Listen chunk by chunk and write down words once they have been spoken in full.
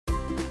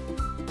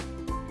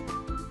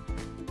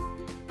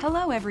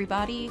Hello,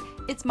 everybody.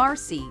 It's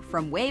Marcy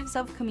from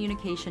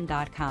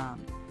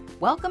wavesofcommunication.com.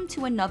 Welcome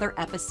to another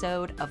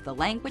episode of the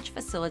Language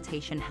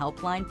Facilitation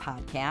Helpline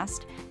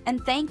podcast,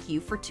 and thank you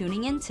for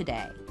tuning in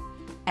today.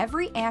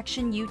 Every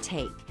action you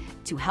take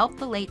to help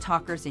the late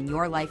talkers in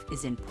your life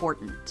is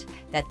important,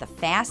 that the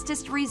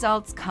fastest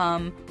results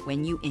come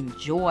when you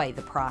enjoy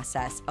the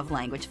process of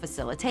language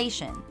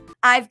facilitation.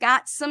 I've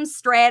got some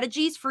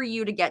strategies for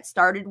you to get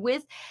started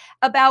with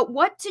about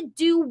what to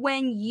do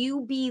when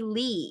you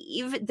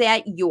believe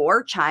that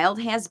your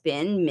child has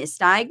been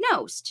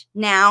misdiagnosed.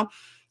 Now,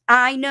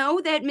 I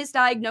know that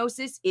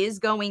misdiagnosis is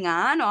going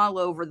on all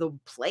over the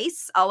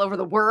place, all over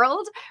the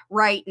world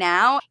right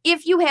now.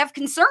 If you have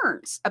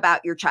concerns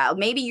about your child,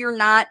 maybe you're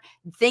not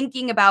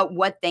thinking about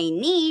what they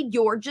need,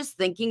 you're just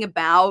thinking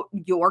about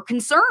your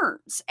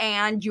concerns,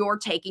 and you're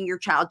taking your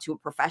child to a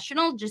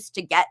professional just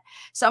to get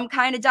some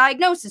kind of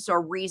diagnosis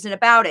or reason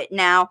about it.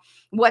 Now,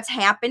 what's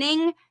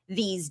happening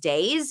these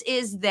days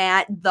is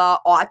that the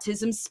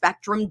autism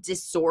spectrum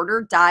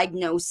disorder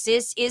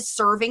diagnosis is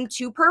serving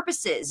two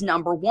purposes.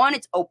 Number one,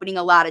 it's opening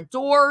a lot of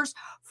doors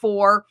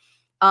for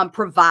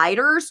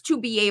providers to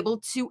be able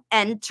to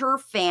enter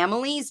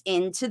families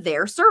into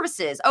their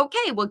services.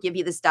 Okay, we'll give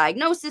you this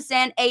diagnosis,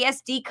 and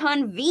ASD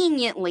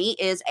conveniently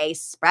is a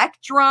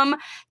spectrum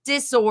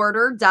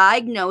disorder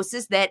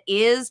diagnosis that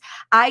is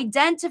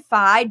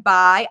identified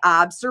by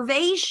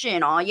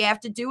observation. All you have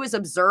to do is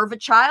observe a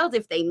child.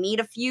 If they meet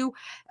a few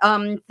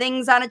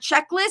things on a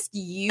checklist,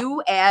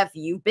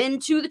 you've been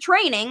to the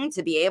training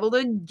to be able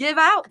to give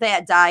out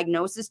that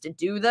diagnosis, to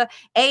do the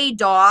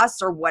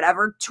ADOS or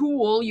whatever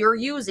tool you're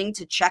using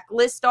to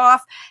checklist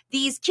off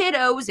these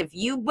kiddos. If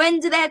you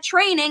went to that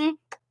training,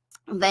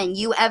 then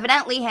you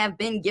evidently have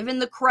been given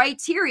the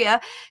criteria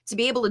to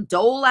be able to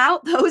dole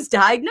out those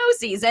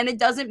diagnoses. And it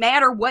doesn't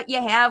matter what you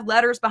have,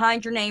 letters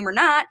behind your name or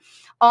not.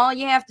 All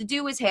you have to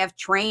do is have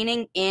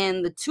training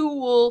in the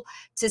tool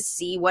to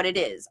see what it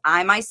is.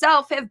 I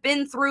myself have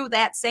been through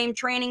that same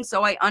training,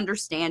 so I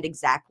understand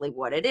exactly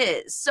what it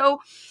is. So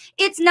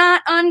it's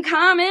not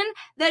uncommon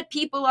that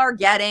people are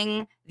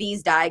getting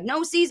these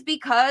diagnoses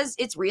because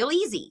it's real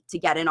easy to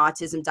get an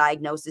autism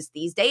diagnosis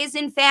these days.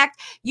 In fact,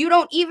 you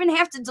don't even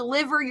have to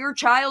deliver your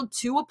child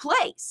to a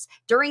place.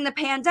 During the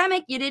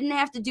pandemic, you didn't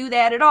have to do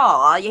that at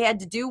all. All you had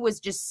to do was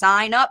just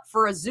sign up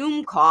for a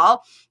Zoom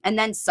call, and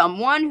then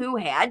someone who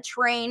had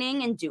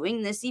training in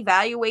doing this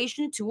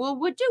evaluation tool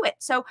would do it.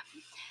 So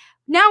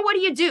now what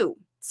do?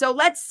 So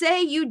let's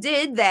say you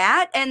did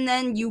that and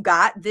then you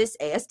got this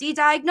ASD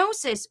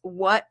diagnosis.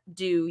 What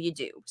do?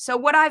 So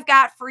what I've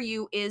got for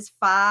you is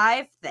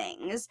 5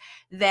 things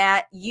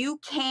that you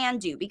can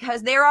do,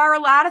 because there are a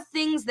lot of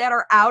things that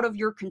are out of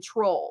your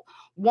control.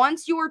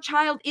 Once your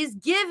child is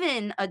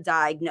given a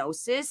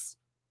diagnosis,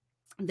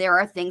 there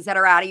are things that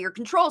are out of your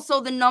control. So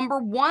the number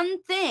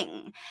one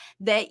thing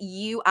that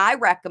I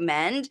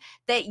recommend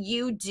that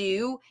you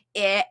do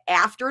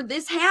after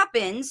this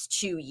happens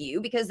to you,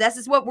 because this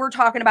is what we're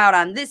talking about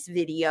on this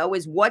video,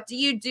 is what do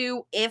you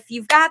do if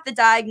you've got the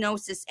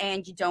diagnosis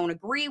and you don't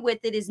agree with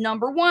it, is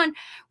number one,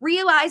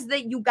 realize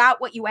that you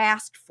got what you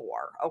asked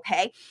for,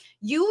 okay?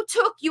 You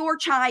took your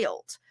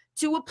child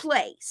to a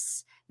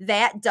place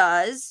that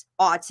does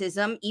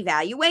autism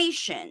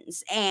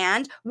evaluations.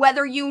 And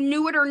whether you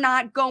knew it or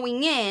not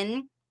going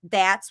in,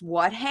 that's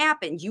what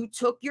happened. You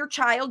took your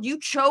child, you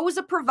chose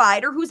a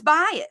provider who's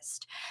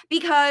biased,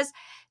 because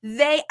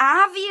they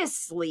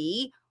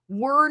obviously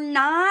were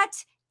not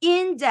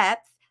in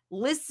depth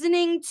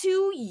listening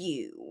to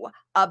you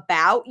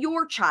about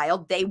your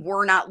child. They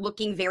were not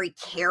looking very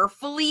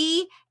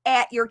carefully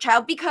at your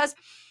child, because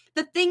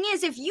the thing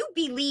is, if you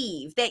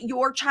believe that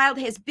your child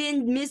has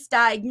been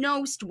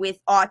misdiagnosed with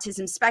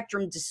autism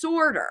spectrum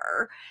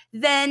disorder,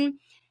 then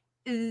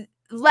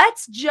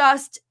let's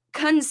just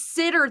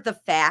consider the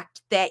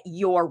fact that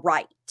you're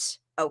right,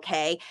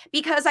 okay?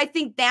 Because I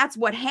think that's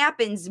what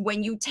happens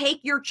when you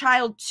take your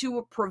child to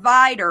a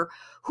provider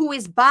who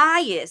is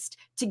biased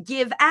to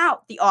give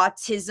out the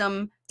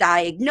autism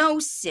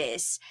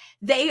diagnosis.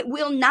 They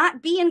will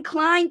not be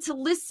inclined to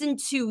listen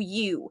to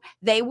you.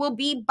 They will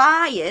be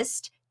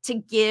biased to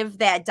give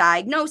that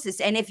diagnosis.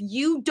 And if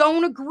you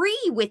don't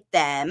agree with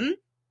them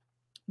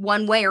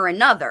one way or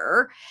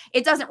another,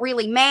 it doesn't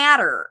really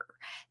matter.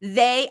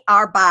 They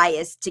are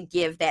biased to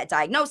give that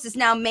diagnosis.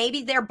 Now,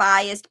 maybe they're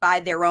biased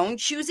by their own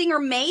choosing, or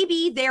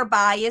maybe they're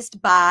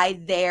biased by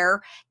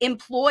their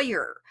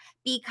employer,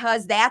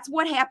 because that's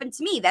what happened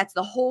to me. That's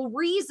the whole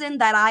reason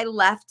that I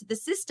left the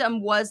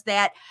system, was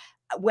that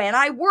when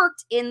I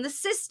worked in the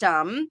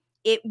system,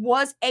 it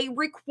was a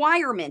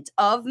requirement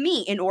of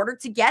me, in order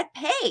to get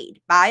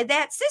paid by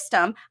that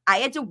system, I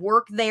had to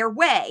work their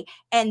way.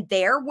 And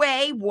their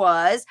way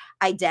was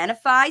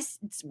identify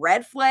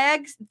red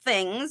flags,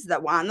 things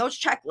that were on those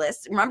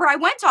checklists. Remember, I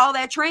went to all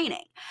that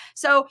training.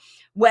 So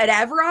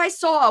whatever I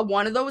saw,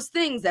 one of those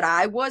things that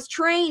I was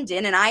trained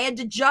in, and I had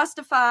to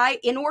justify,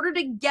 in order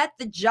to get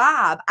the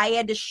job, I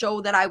had to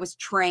show that I was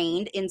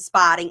trained in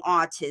spotting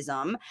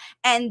autism.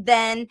 And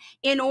then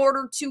in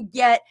order to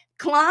get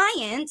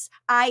clients,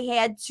 I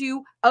had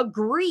to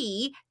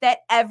agree that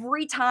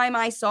every time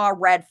I saw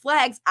red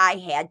flags, I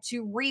had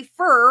to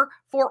refer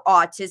for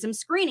autism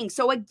screening.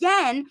 So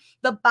again,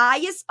 the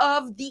bias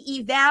of the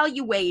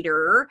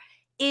evaluator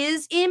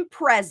is in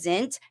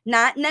present,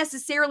 not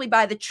necessarily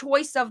by the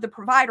choice of the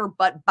provider,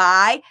 but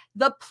by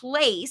the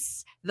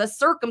place, the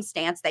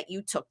circumstance that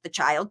you took the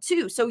child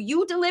to. So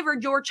you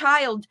delivered your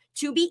child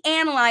to be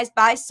analyzed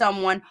by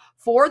someone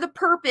for the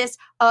purpose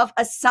of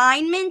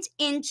assignment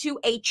into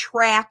a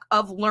track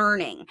of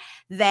learning.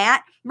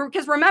 That,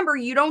 because remember,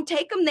 you don't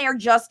take them there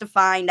just to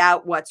find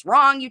out what's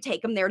wrong. You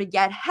take them there to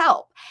get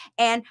help.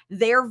 And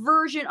their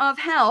version of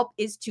help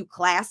is to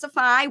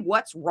classify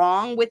what's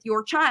wrong with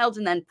your child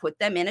and then put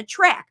them in a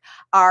track.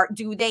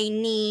 Do they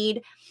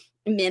need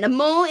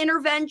minimal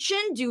intervention?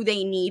 Do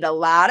they need a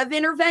lot of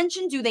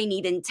intervention? Do they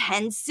need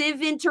intensive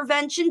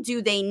intervention?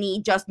 Do they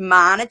need just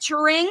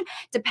monitoring,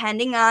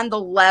 depending on the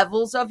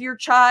levels of your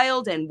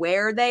child and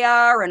where they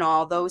are and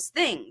all those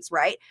things,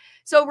 right?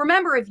 So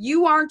remember, if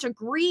you aren't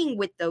agreeing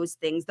with those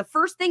things, the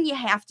first thing you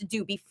have to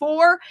do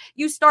before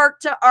you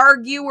start to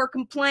argue or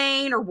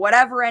complain or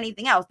whatever,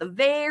 anything else, the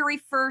very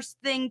first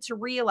thing to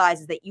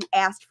realize is that you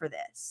asked for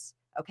this,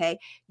 okay?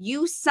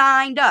 You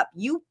signed up.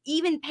 You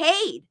even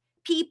paid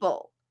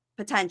people.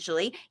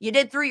 Potentially, you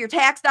did through your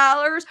tax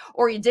dollars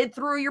or you did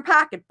through your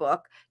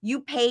pocketbook. You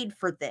paid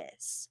for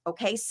this.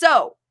 Okay,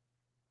 so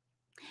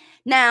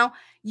now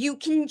you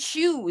can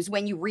choose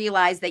when you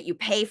realize that you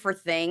pay for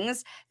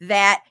things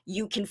that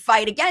you can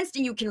fight against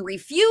and you can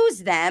refuse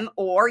them,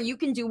 or you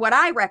can do what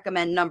I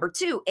recommend, number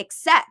 2,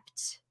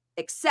 accept.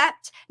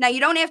 Now, you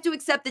don't have to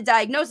accept the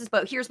diagnosis,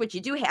 but here's what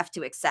you do have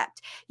to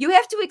accept. You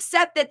have to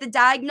accept that the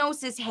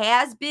diagnosis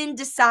has been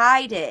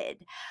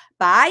decided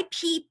by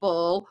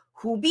people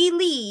who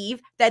believe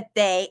that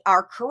they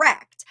are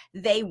correct.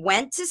 They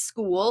went to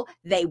school,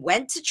 they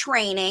went to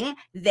training,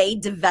 they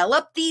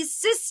developed these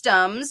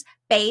systems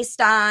based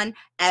on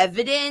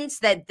evidence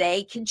that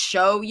they can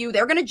show you.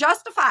 They're going to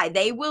justify.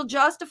 They will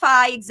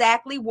justify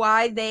exactly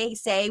why they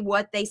say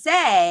what they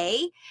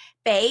say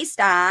based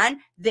on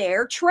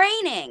their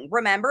training.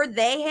 Remember,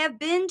 they have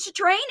been to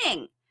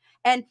training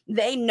and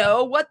they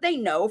know what they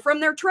know from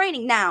their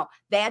training. Now,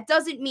 that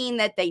doesn't mean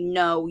that they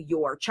know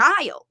your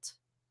child.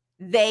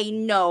 They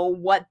know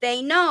what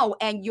they know,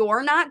 and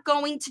you're not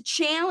going to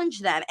challenge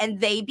them. And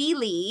they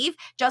believe,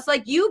 just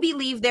like you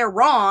believe they're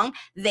wrong,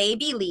 they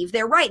believe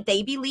they're right.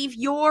 They believe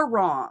you're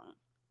wrong.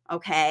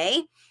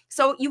 Okay?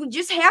 So you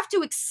just have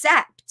to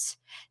accept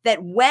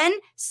that when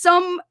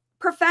some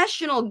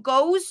professional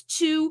goes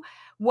to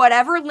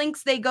whatever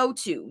links they go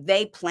to,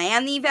 they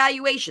plan the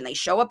evaluation, they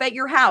show up at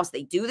your house,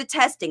 they do the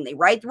testing, they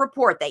write the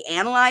report, they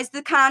analyze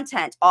the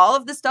content, all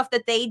of the stuff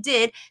that they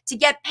did to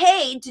get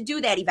paid to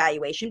do that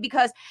evaluation,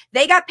 because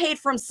they got paid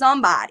from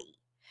somebody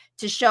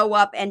to show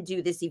up and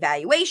do this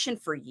evaluation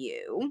for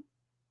you.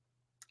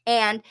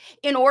 And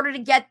in order to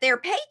get their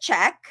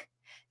paycheck,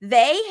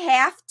 they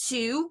have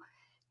to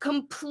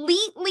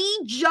completely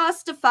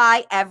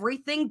justify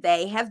everything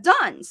they have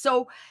done.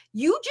 So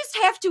you just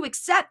have to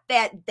accept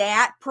that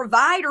that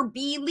provider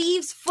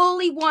believes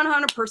fully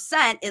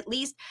 100%, at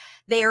least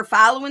they are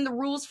following the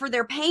rules for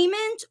their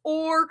payment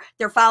or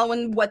they're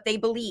following what they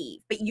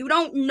believe. But you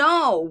don't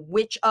know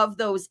which of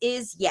those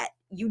is yet.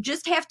 You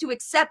just have to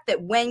accept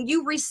that when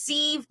you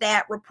receive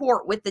that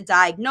report with the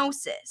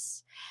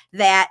diagnosis,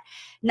 that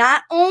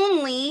not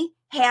only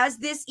has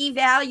this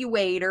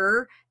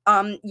evaluator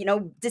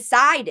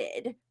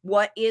decided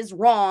what is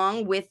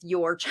wrong with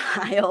your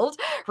child,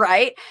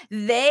 right?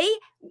 They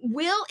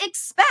will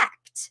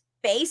expect,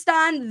 based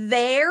on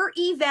their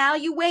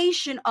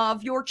evaluation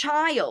of your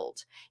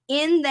child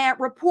in that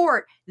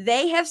report,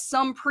 they have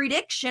some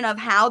prediction of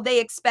how they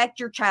expect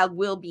your child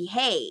will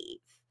behave.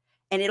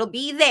 And it'll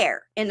be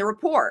there in the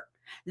report.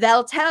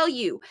 They'll tell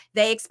you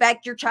they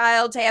expect your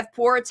child to have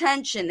poor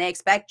attention. They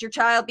expect your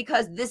child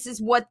because this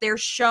is what they're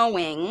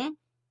showing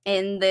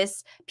in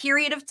this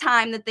period of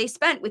time that they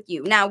spent with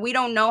you. Now, we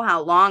don't know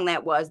how long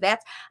that was.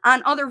 That's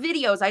on other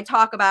videos. I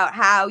talk about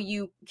how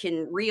you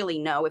can really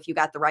know if you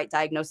got the right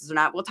diagnosis or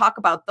not. We'll talk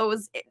about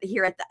those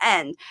here at the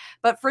end.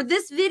 But for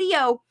this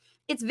video,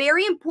 it's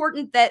very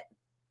important that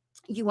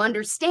you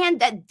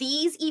understand that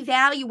these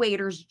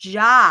evaluators'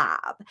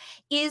 job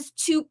is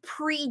to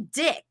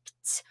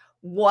predict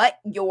what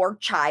your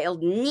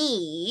child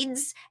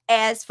needs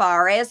as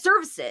far as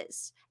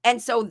services.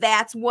 And so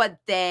that's why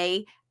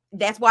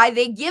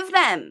they give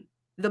them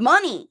the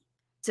money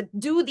to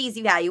do these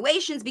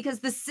evaluations, because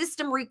the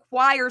system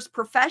requires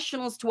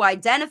professionals to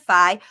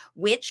identify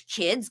which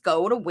kids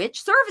go to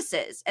which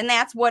services. And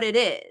that's what it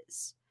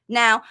is.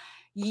 Now,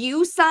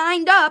 you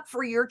signed up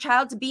for your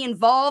child to be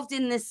involved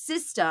in this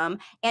system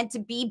and to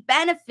be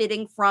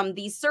benefiting from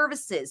these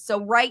services. So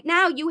right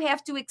now you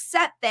have to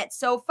accept that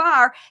so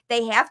far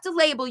they have to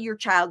label your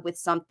child with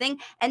something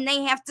and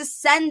they have to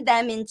send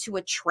them into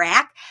a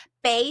track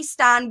based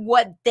on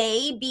what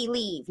they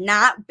believe,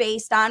 not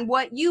based on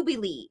what you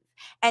believe.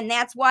 And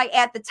that's why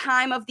at the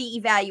time of the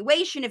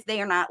evaluation, if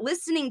they are not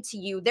listening to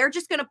you, they're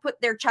just going to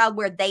put their child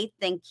where they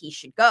think he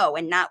should go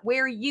and not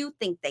where you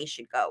think they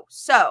should go.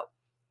 So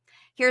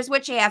here's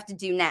what you have to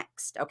do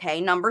next.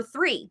 Okay. Number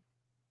 3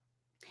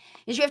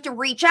 is you have to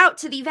reach out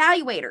to the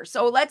evaluator.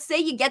 So let's say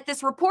you get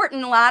this report,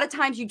 and a lot of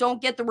times you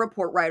don't get the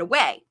report right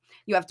away.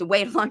 You have to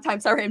wait a long time.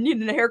 Sorry, I'm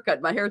needing a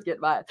haircut. My hair's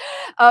getting bad.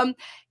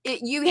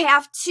 You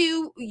have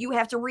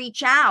to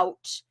reach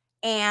out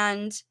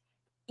and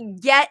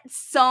get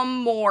some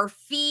more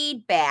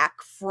feedback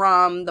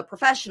from the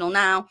professional.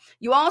 Now,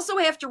 you also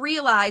have to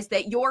realize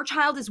that your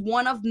child is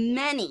one of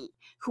many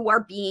who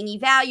are being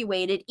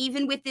evaluated,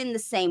 even within the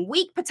same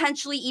week,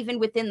 potentially even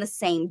within the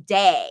same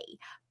day,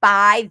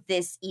 by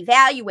this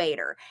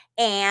evaluator.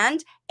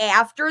 And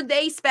after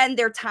they spend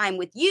their time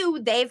with you,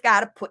 they've got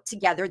to put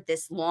together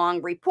this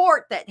long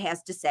report that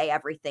has to say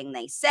everything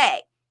they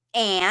say.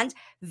 And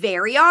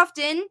very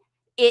often,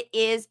 it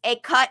is a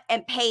cut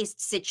and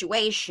paste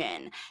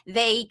situation.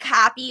 They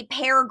copy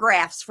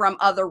paragraphs from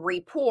other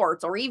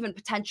reports or even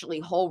potentially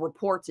whole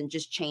reports and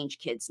just change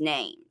kids'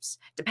 names,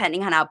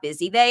 depending on how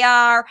busy they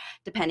are,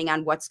 depending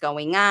on what's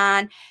going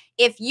on.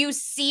 If you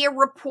see a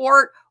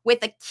report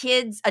with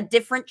a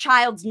different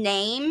child's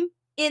name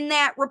in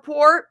that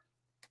report,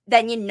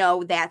 then you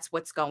know that's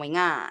what's going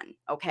on,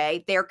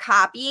 okay? They're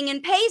copying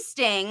and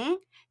pasting,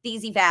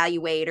 these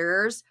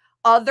evaluators,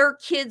 other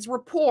kids'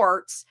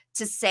 reports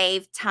to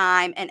save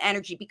time and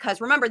energy, because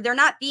remember, they're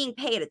not being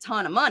paid a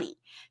ton of money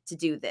to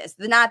do this.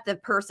 They're not the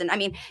person. I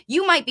mean,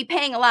 you might be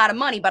paying a lot of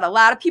money, but a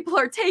lot of people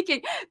are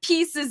taking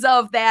pieces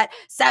of that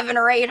 $700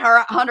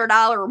 or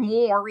 $800 or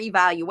more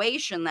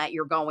evaluation that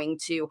you're going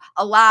to.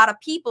 A lot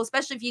of people,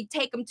 especially if you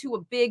take them to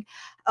a big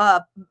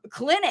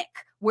clinic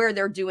where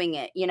they're doing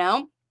it,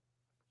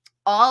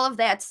 all of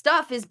that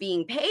stuff is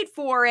being paid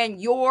for,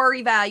 and your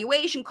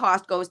evaluation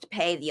cost goes to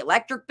pay the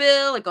electric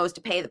bill. It goes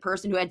to pay the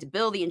person who had to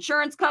bill the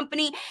insurance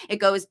company. A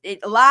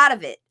lot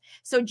of it.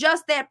 So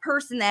just that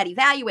person, that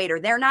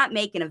evaluator, they're not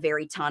making a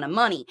very ton of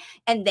money,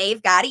 and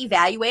they've got to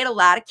evaluate a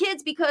lot of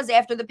kids because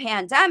after the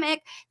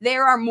pandemic,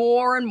 there are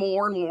more and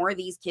more and more of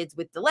these kids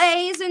with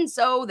delays. And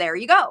so there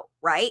you go,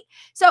 right?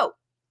 So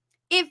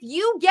if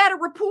you get a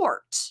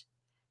report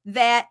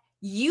that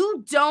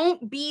you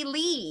don't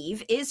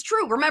believe is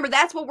true, remember,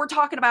 that's what we're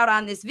talking about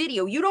on this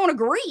video. You don't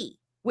agree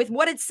with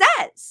what it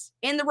says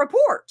in the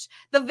report.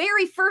 The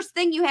very first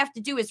thing you have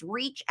to do is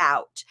reach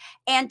out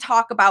and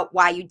talk about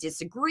why you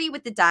disagree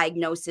with the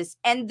diagnosis.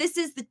 And this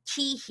is the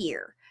key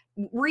here.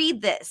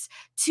 Read this: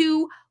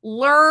 to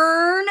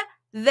learn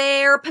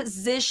their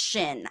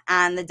position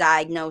on the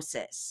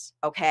diagnosis,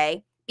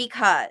 okay?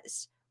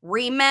 Because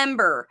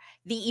remember,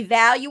 the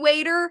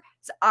evaluators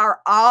are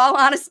all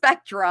on a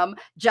spectrum,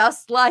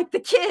 just like the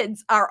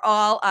kids are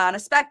all on a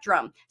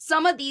spectrum.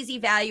 Some of these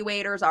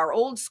evaluators are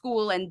old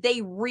school and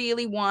they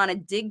really want to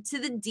dig to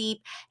the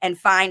deep and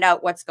find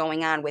out what's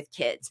going on with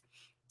kids.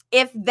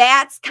 If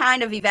that's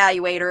kind of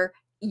evaluator,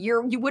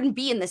 you wouldn't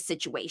be in this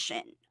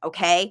situation,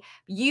 okay?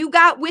 You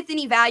got with an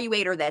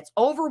evaluator that's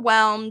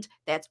overwhelmed,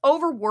 that's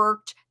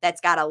overworked, that's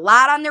got a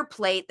lot on their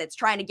plate, that's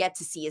trying to get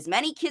to see as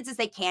many kids as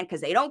they can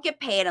because they don't get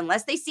paid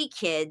unless they see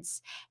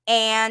kids,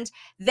 and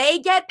they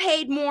get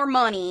paid more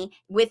money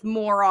with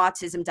more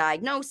autism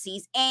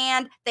diagnoses,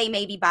 and they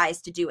may be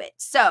biased to do it.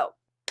 So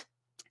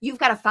you've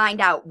got to find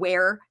out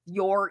where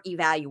your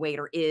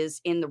evaluator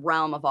is in the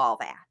realm of all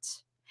that.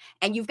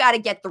 And you've got to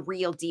get the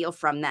real deal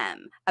from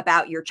them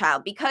about your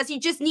child, because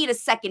you just need a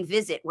second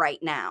visit right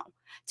now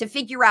to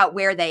figure out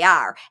where they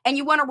are. And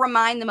you want to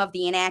remind them of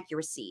the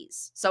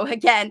inaccuracies. So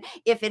again,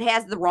 if it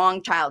has the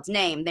wrong child's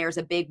name, there's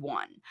a big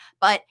one.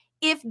 But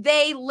if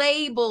they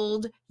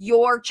labeled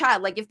your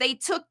child, like if they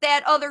took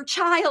that other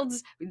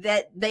child's,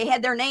 that they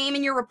had their name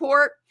in your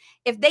report,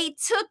 if they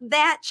took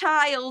that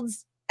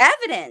child's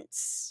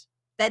evidence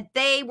that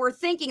they were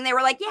thinking, they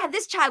were like, yeah,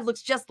 this child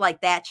looks just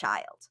like that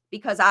child.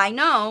 Because I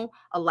know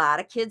a lot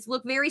of kids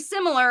look very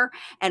similar.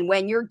 And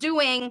when you're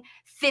doing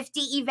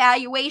 50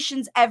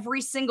 evaluations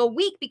every single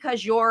week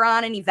because you're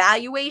on an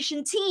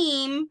evaluation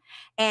team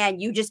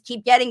and you just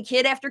keep getting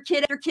kid after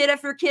kid after kid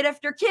after kid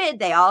after kid,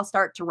 they all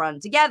start to run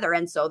together.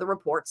 And so the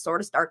reports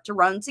sort of start to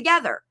run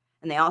together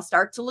and they all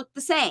start to look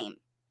the same.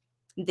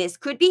 This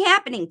could be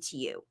happening to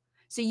you.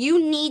 So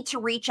you need to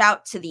reach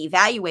out to the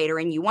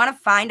evaluator and you want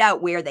to find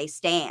out where they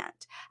stand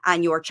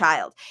on your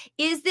child.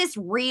 Is this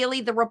really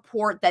the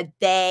report that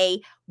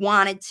they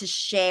wanted to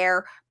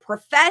share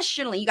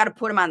professionally? You got to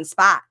put them on the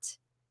spot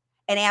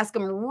and ask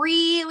them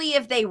really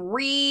if they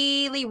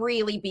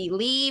really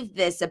believe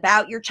this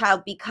about your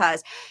child,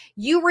 because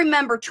you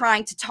remember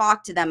trying to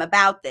talk to them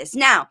about this.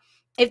 Now,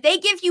 if they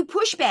give you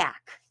pushback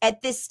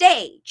at this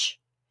stage,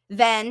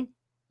 then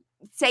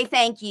say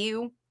thank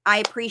you. I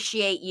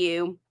appreciate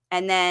you.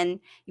 And then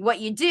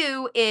what you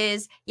do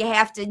is you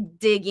have to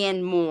dig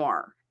in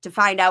more to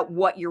find out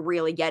what you're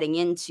really getting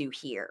into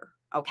here,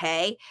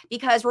 okay?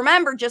 Because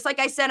remember, just like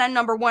I said on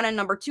number 1 and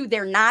number 2,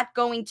 they're not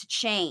going to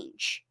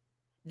change.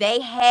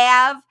 They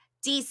have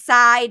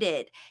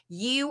decided.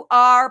 You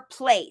are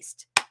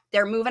placed.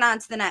 They're moving on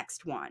to the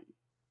next one.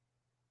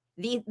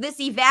 This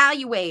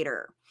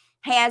evaluator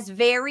has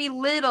very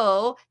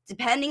little,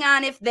 depending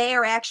on if they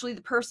are actually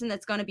the person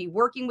that's going to be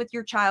working with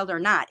your child or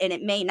not. And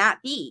it may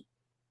not be.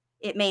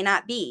 It may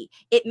not be.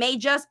 It may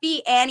just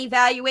be an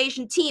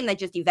evaluation team that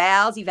just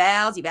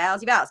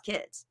evals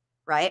kids,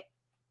 right?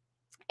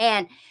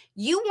 And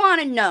you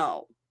want to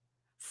know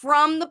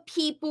from the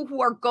people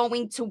who are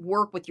going to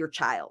work with your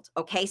child.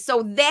 Okay.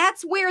 So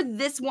that's where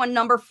this one,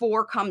 number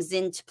 4, comes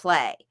into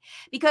play.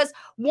 Because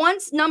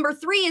once number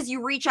 3 is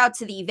you reach out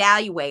to the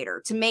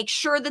evaluator to make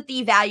sure that the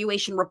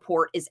evaluation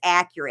report is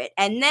accurate.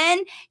 And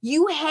then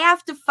you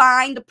have to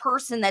find the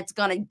person that's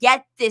going to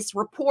get this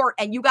report,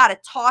 and you got to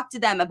talk to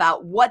them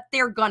about what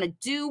they're going to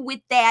do with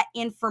that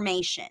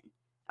information.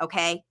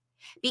 Okay.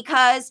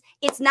 Because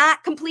it's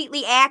not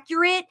completely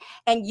accurate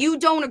and you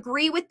don't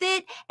agree with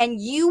it, and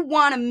you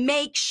want to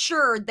make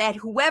sure that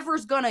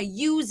whoever's going to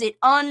use it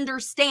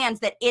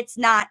understands that it's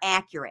not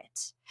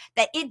accurate,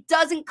 that it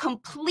doesn't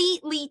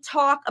completely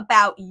talk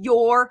about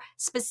your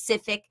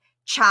specific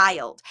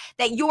child,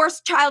 that your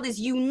child is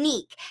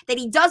unique, that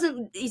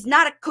he's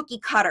not a cookie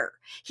cutter.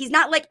 He's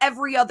not like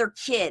every other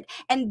kid.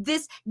 And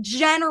this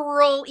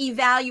general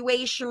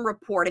evaluation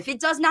report, if it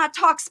does not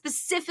talk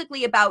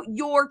specifically about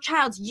your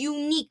child's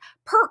unique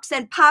perks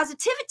and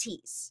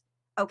positivities,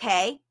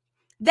 okay,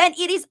 then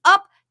it is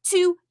up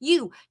to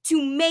you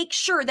to make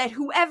sure that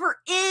whoever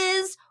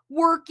is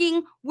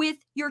working with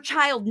your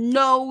child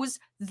knows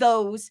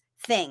those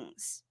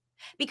things.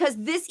 Because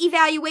this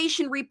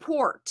evaluation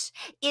report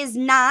is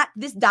not,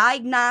 this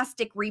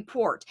diagnostic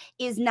report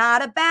is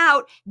not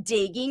about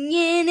digging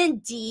in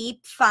and deep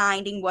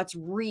finding what's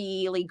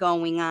really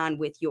going on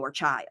with your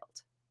child.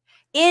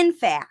 In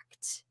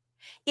fact,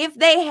 if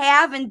they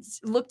haven't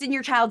looked in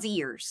your child's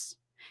ears,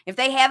 if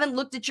they haven't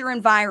looked at your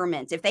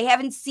environment, if they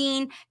haven't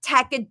seen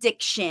tech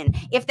addiction,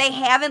 if they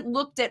haven't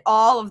looked at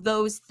all of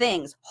those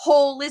things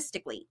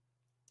holistically,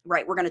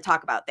 right, we're going to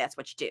talk about that's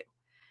what you do.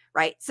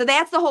 Right? So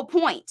that's the whole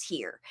point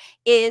here,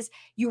 is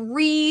you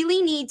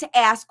really need to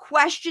ask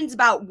questions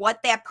about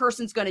what that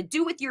person's going to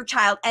do with your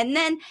child. And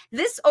then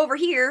this over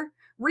here,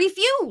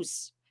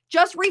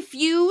 just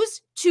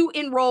refuse to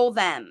enroll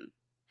them.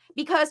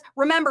 Because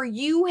remember,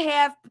 you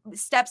have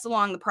steps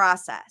along the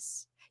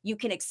process. You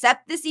can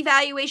accept this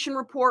evaluation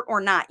report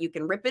or not. You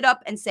can rip it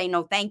up and say,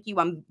 no, thank you,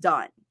 I'm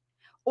done.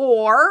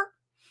 Or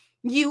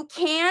you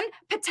can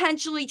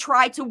potentially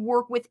try to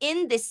work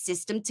within this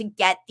system to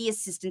get the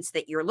assistance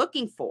that you're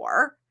looking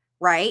for,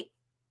 right?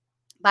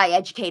 By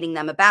educating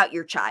them about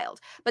your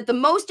child. But the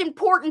most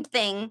important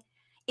thing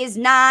is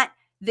not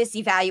this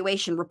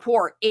evaluation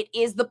report. It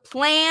is the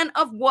plan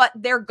of what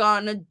they're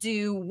gonna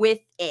do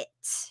with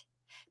it.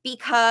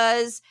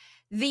 Because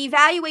the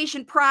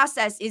evaluation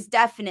process is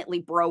definitely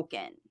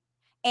broken.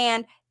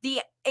 And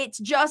it's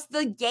just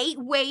the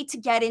gateway to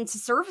get into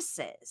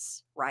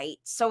services, right?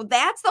 So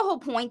that's the whole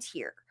point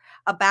here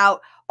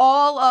about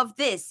all of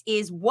this,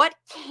 is what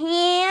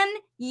can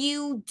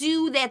you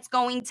do that's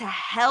going to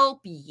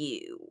help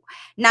you?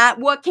 Not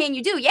what can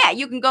you do? Yeah,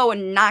 you can go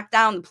and knock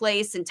down the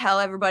place and tell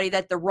everybody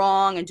that they're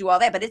wrong and do all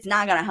that, but it's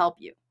not going to help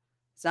you.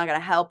 It's not going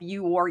to help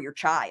you or your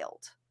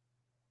child,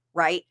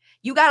 right?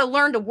 You got to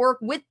learn to work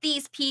with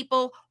these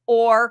people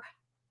or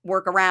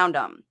work around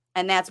them.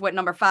 And that's what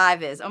number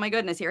 5 is. Oh my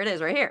goodness, here it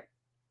is right here.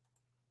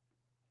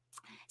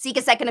 Seek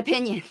a second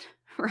opinion,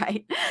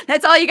 right?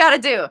 That's all you got to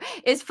do,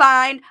 is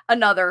find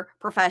another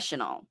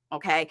professional,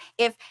 okay?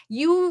 If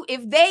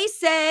they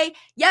say,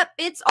 yep,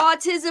 it's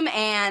autism,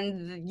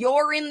 and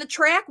you're in the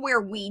track where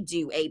we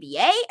do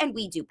ABA and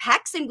we do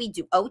PECS and we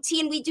do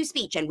OT and we do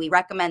speech, and we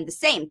recommend the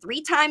same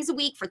 3 times a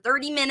week for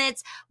 30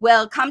 minutes,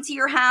 we'll come to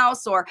your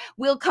house, or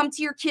we'll come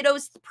to your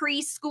kiddos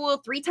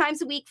preschool 3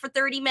 times a week for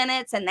 30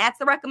 minutes, and that's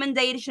the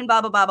recommendation,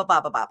 blah, blah, blah, blah, blah,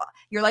 blah, blah.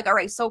 You're like, all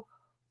right, so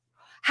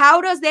how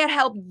does that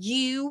help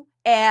you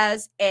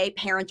as a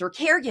parent or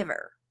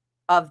caregiver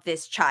of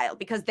this child?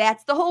 Because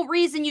that's the whole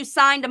reason you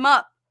signed them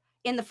up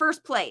in the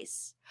first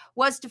place,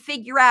 was to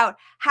figure out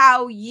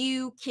how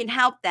you can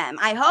help them.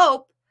 I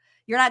hope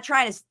you're not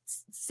trying to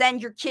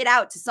send your kid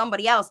out to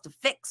somebody else to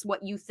fix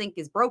what you think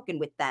is broken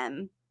with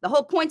them. The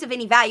whole point of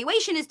an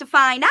evaluation is to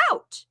find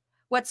out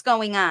what's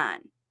going on.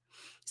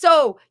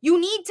 So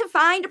you need to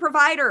find a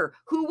provider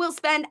who will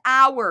spend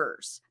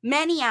hours,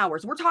 many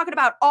hours. We're talking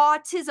about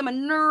autism, a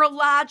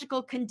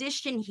neurological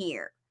condition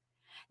here.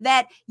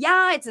 That,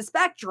 yeah, it's a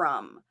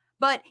spectrum,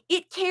 but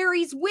it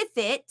carries with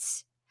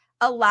it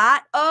a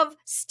lot of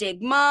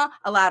stigma,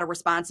 a lot of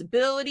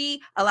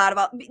responsibility,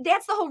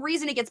 that's the whole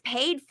reason it gets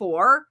paid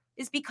for,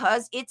 is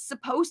because it's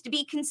supposed to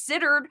be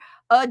considered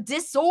a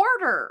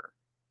disorder,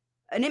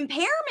 an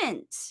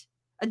impairment,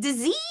 a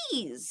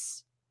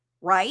disease,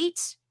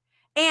 right?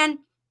 And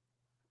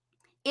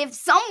if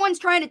someone's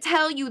trying to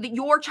tell you that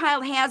your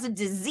child has a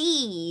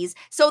disease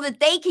so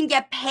that they can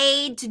get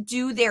paid to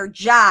do their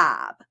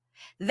job,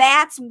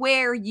 that's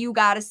where you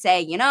got to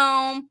say,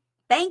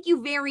 thank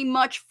you very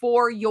much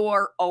for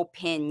your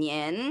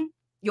opinion,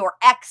 your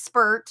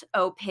expert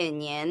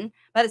opinion,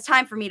 but it's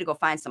time for me to go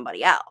find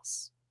somebody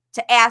else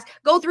to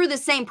go through the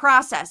same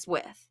process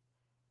with.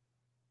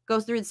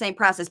 goes through the same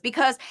process,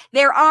 because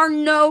there are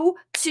no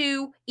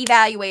two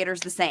evaluators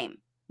the same,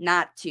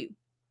 not two.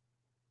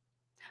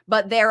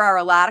 But there are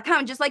a lot of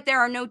common, just like there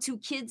are no two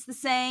kids the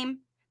same,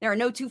 there are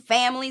no two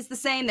families the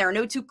same, there are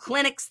no two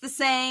clinics the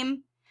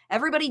same.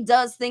 Everybody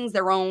does things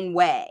their own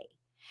way.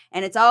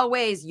 And it's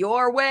always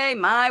your way,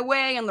 my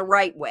way, and the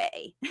right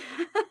way.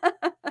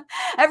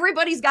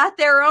 Everybody's got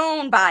their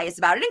own bias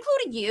about it,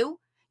 including you.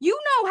 You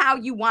know how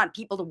you want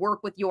people to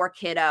work with your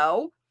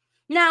kiddo.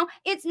 Now,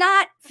 it's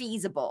not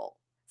feasible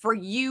for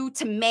you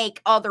to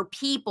make other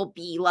people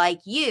be like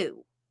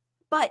you,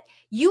 but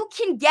you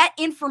can get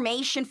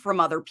information from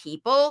other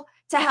people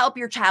to help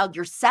your child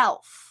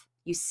yourself,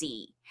 you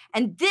see.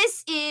 And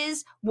this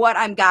is what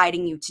I'm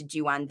guiding you to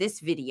do on this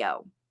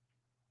video.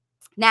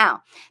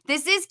 Now,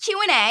 this is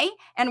Q&A,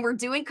 and we're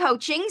doing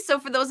coaching. So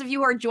for those of you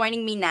who are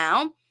joining me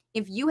now,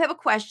 if you have a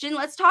question,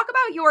 let's talk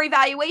about your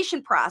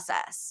evaluation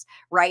process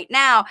right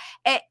now.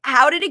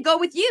 How did it go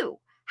with you?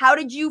 How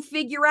did you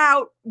figure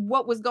out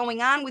what was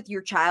going on with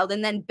your child?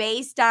 And then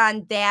based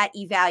on that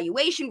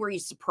evaluation, were you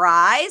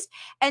surprised?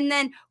 And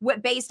then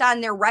based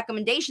on their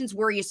recommendations,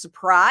 were you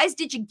surprised?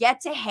 Did you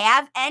get to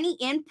have any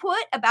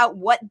input about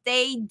what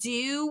they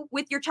do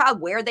with your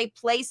child, where they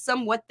place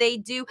them, what they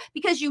do?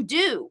 Because you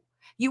do.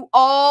 You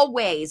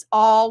always,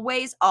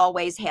 always,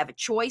 always have a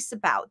choice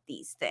about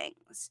these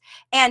things.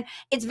 And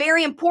it's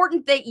very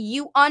important that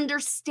you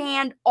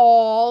understand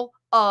all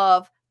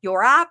of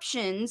your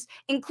options,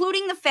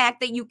 including the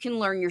fact that you can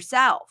learn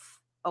yourself,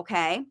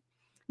 okay?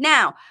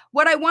 Now,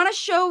 what I want to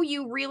show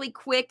you really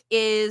quick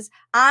is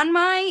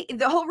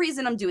the whole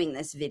reason I'm doing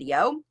this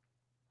video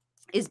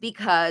is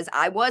because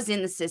I was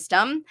in the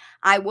system.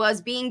 I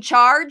was being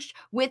charged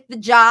with the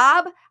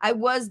job.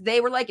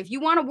 They were like, if you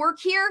want to work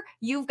here,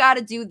 you've got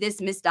to do this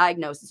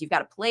misdiagnosis. You've got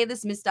to play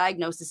this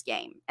misdiagnosis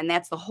game. And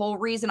that's the whole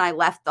reason I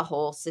left the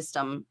whole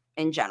system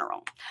in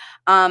general.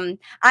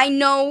 I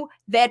know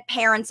that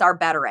parents are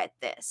better at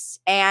this.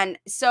 And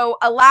so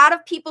a lot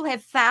of people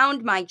have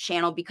found my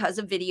channel because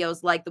of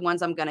videos like the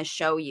ones I'm going to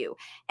show you.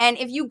 And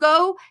if you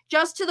go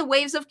just to the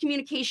Waves of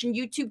Communication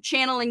YouTube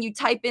channel and you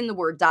type in the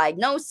word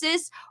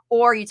diagnosis,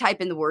 or you type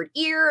in the word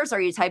ears,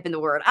 or you type in the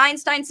word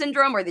Einstein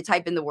syndrome, or you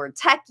type in the word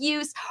tech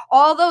use,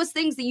 all those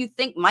things that you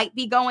think might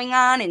be going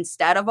on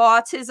instead of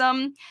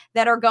autism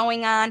that are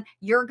going on,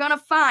 you're going to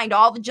find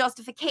all the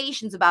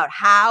justifications about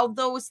how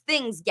those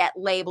things get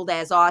labeled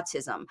as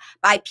autism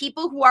by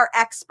people who are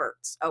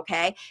experts,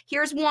 okay?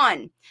 Here's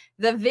one.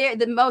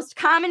 The most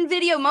common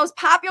video, most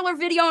popular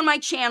video on my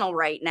channel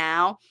right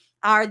now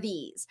are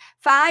these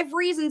 5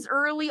 reasons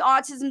early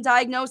autism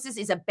diagnosis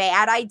is a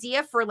bad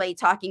idea for late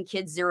talking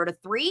kids 0 to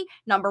 3.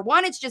 Number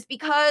 1, it's just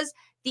because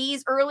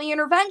these early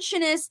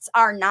interventionists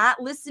are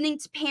not listening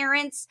to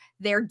parents.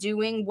 They're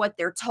doing what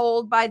they're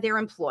told by their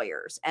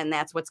employers. And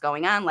that's what's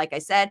going on. Like I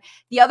said,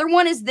 the other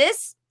one is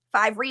this.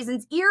 5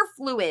 reasons ear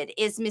fluid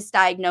is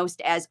misdiagnosed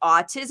as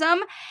autism.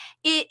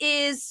 It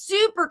is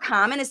super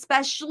common,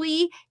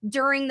 especially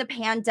during the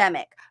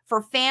pandemic,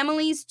 for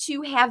families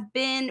to have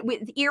been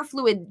with ear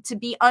fluid to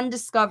be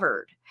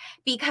undiscovered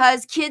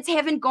because kids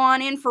haven't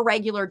gone in for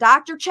regular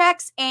doctor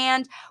checks.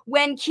 And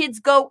when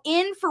kids go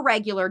in for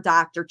regular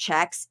doctor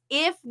checks,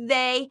 if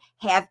they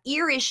have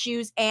ear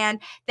issues and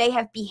they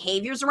have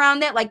behaviors around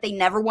that, like they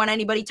never want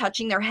anybody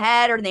touching their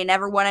head or they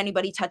never want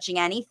anybody touching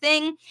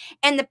anything,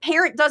 and the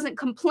parent doesn't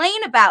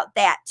complain about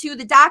that to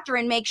the doctor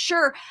and make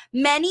sure,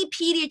 many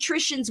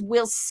pediatricians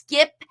will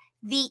skip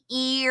the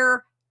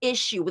ear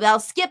issue. They'll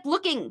skip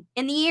looking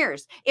in the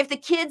ears. If the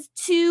kid's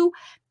too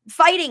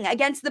fighting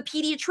against the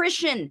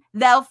pediatrician,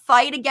 they'll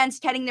fight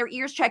against getting their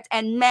ears checked.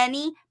 And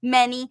many,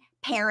 many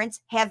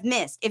parents have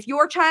missed. If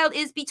your child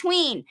is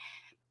between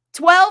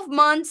 12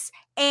 months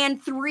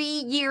and 3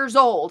 years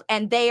old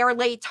and they are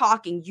late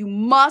talking, you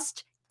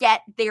must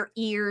get their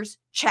ears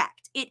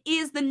checked. It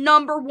is the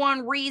number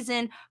 1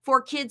 reason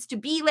for kids to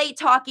be late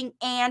talking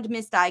and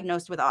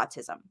misdiagnosed with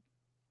autism.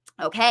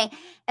 Okay.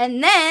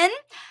 And then,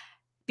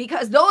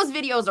 because those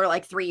videos are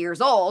like 3 years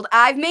old,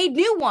 I've made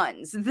new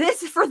ones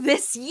for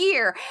this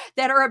year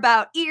that are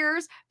about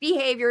ears,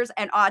 behaviors,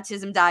 and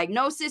autism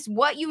diagnosis,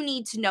 what you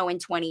need to know in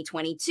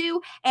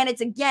 2022. And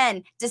it's,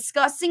 again,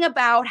 discussing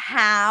about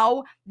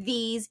how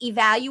these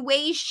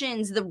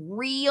evaluations, the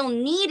real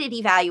needed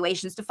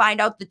evaluations to find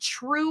out the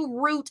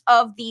true root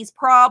of these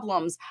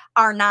problems,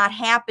 are not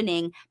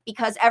happening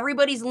because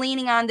everybody's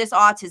leaning on this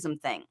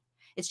autism thing.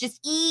 It's just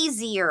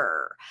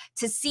easier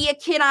to see a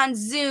kid on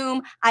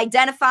Zoom,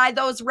 identify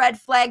those red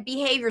flag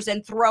behaviors,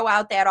 and throw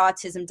out that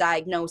autism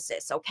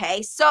diagnosis,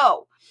 okay?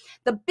 So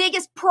the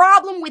biggest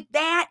problem with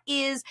that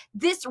is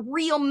this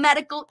real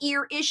medical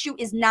ear issue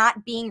is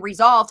not being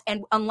resolved.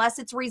 And unless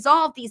it's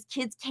resolved, these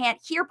kids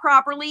can't hear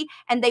properly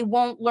and they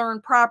won't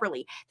learn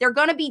properly. They're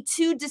going to be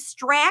too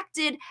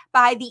distracted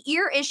by the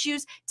ear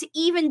issues to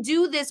even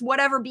do this,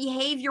 whatever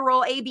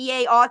behavioral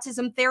ABA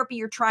autism therapy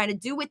you're trying to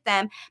do with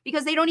them,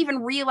 because they don't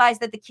even realize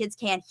that the kids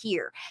can't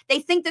hear. They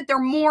think that they're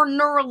more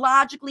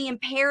neurologically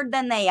impaired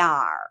than they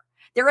are.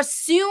 They're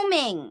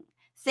assuming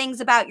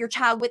things about your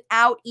child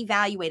without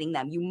evaluating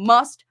them. You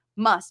must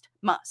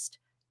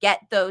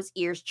Get those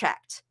ears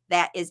checked.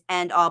 That is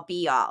end all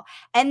be all.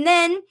 And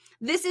then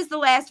this is the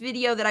last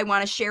video that I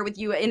want to share with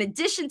you in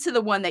addition to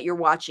the one that you're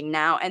watching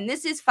now. And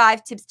this is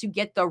 5 tips to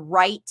get the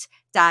right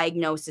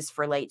diagnosis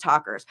for late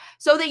talkers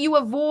so that you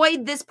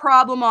avoid this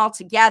problem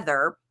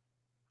altogether.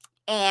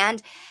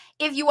 And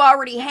if you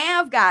already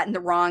have gotten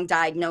the wrong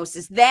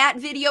diagnosis, that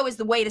video is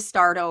the way to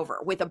start over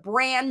with a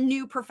brand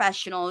new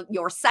professional,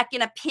 your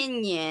second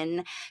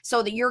opinion,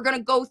 so that you're going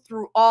to go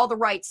through all the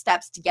right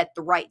steps to get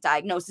the right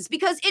diagnosis.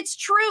 Because it's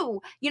true,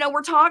 you know,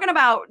 we're talking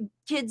about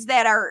kids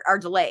that are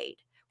delayed.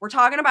 We're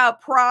talking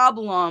about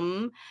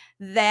problem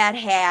that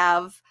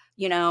have,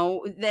 you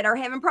know, that are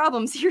having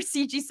problems. Here,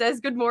 CG says,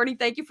 good morning.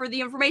 Thank you for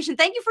the information.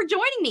 Thank you for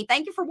joining me.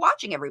 Thank you for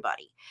watching,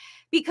 everybody.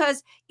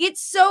 Because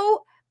it's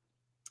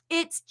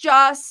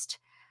just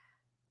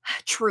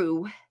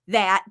true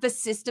that the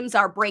systems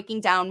are breaking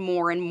down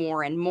more and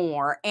more and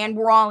more, and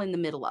we're all in the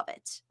middle of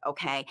it,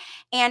 okay?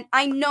 And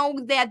I know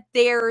that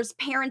there's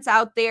parents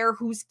out there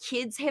whose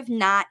kids have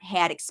not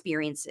had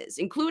experiences,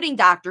 including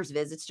doctor's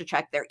visits to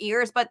check their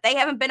ears, but they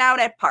haven't been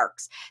out at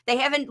parks. They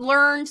haven't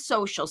learned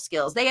social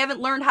skills. They haven't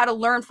learned how to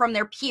learn from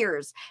their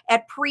peers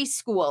at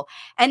preschool.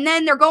 And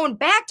then they're going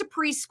back to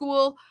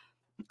preschool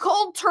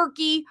cold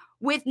turkey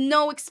with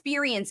no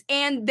experience,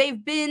 and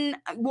they've been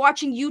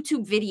watching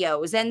YouTube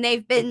videos, and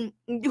they've been,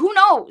 who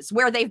knows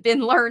where they've been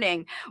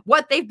learning,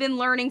 what they've been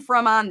learning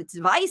from on the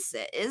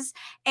devices.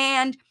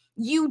 And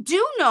you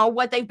do know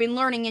what they've been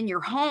learning in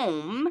your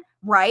home,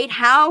 right?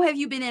 How have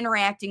you been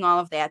interacting, all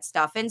of that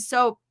stuff? And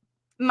so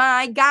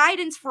my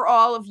guidance for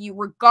all of you,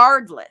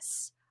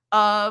 regardless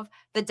of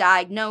the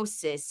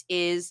diagnosis,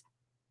 is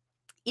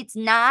it's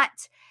not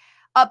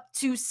up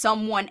to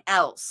someone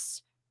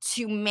else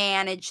to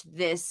manage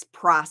this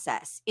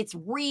process. It's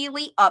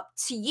really up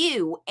to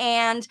you.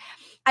 And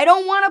I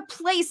don't want to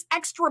place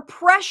extra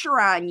pressure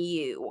on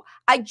you.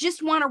 I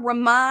just want to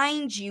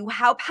remind you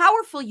how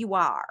powerful you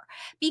are,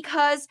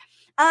 because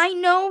I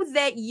know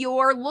that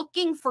you're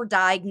looking for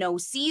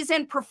diagnoses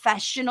and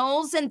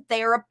professionals and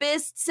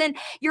therapists, and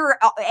you're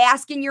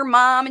asking your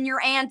mom and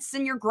your aunts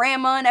and your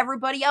grandma and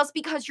everybody else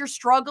because you're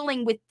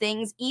struggling with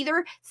things,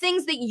 either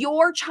things that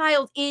your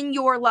child in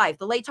your life,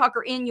 the late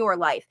talker in your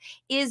life,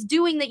 is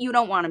doing that you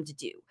don't want them to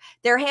do.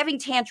 They're having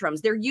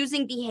tantrums, they're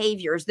using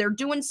behaviors, they're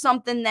doing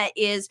something that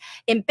is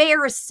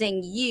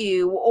embarrassing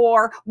you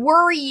or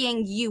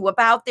worrying you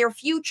about their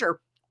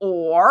future.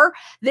 Or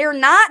they're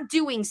not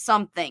doing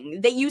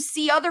something that you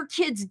see other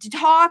kids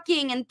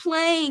talking and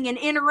playing and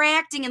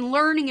interacting and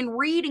learning and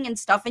reading and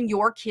stuff, and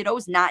your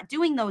kiddo's not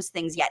doing those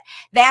things yet.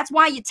 That's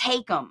why you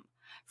take them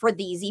for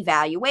these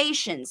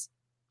evaluations.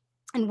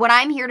 And what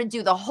I'm here to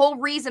do, the whole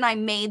reason I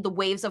made the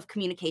Waves of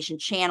Communication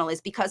channel,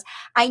 is because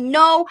I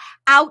know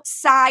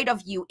outside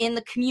of you in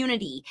the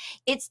community,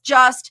 it's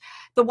just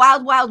the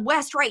wild, wild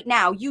west right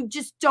now. You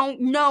just don't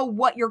know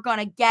what you're going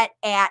to get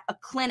at a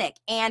clinic.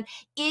 And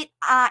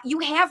you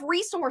have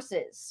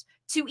resources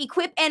to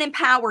equip and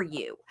empower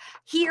you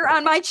here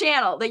on my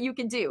channel that you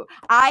can do.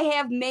 I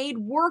have made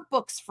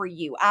workbooks for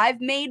you. I've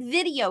made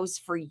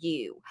videos for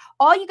you.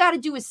 All you got to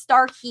do is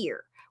start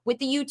here with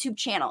the YouTube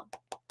channel.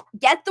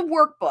 Get the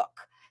workbook.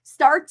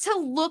 Start to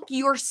look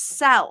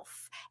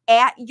yourself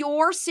at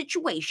your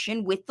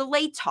situation with the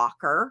late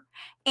talker,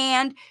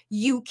 and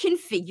you can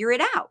figure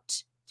it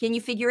out. Can you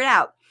figure it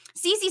out?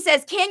 Cece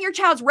says, can your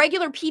child's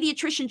regular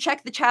pediatrician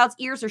check the child's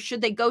ears, or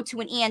should they go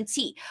to an ENT?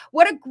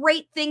 What a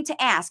great thing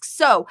to ask.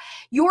 So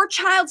your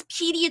child's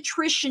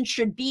pediatrician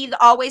should be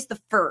always the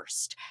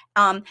first,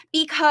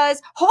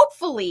 because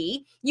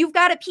hopefully you've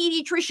got a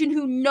pediatrician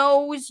who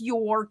knows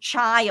your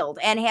child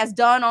and has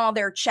done all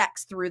their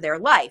checks through their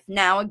life.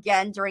 Now,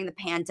 again, during the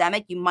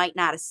pandemic, you might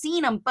not have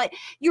seen them, but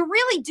you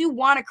really do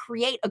want to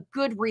create a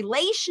good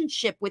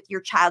relationship with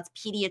your child's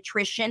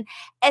pediatrician,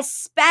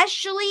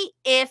 especially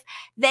if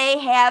they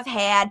have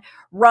had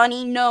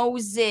runny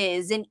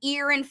noses and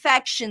ear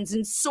infections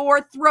and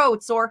sore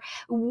throats or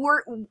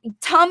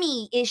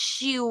tummy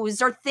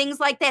issues or things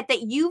like that,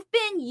 that you've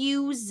been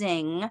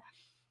using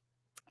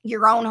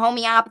your own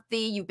homeopathy,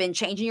 you've been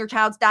changing your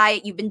child's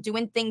diet, you've been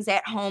doing things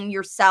at home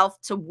yourself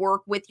to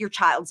work with your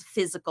child's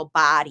physical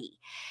body.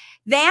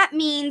 That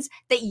means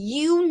that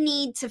you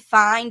need to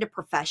find a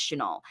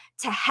professional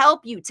to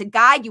help you, to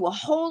guide you, a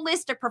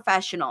holistic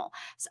professional,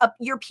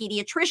 your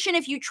pediatrician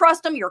if you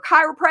trust them, your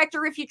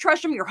chiropractor if you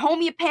trust them, your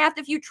homeopath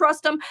if you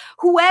trust them,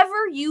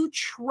 whoever you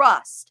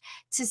trust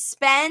to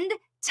spend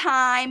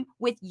time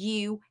with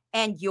you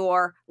and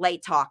your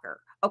late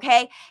talker.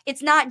 Okay,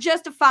 it's not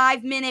just a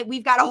 5-minute,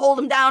 we've got to hold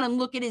him down and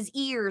look at his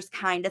ears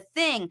kind of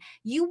thing.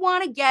 You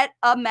want to get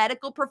a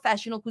medical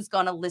professional who's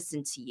going to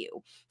listen to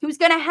you, who's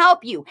going to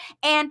help you.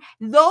 And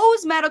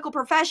those medical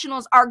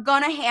professionals are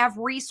going to have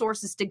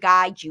resources to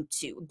guide you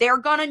to. They're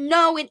going to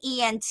know an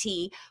ENT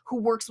who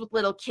works with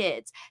little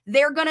kids.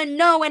 They're going to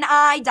know an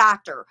eye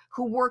doctor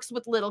who works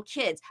with little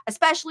kids,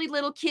 especially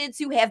little kids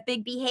who have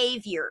big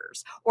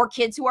behaviors or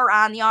kids who are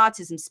on the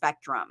autism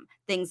spectrum,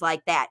 things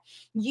like that.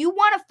 You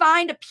want to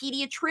find a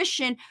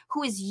pediatrician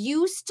who is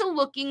used to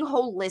looking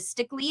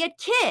holistically at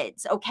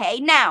kids, okay?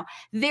 Now,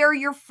 they're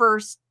your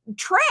first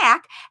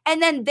track,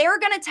 and then they're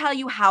going to tell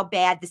you how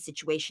bad the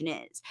situation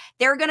is.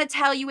 They're going to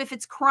tell you if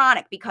it's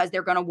chronic because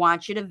they're going to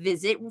want you to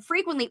visit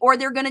frequently, or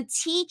they're going to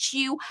teach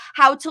you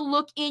how to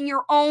look in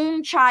your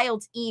own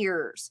child's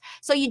ears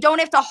so you don't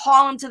have to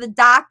haul them to the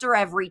doctor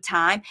every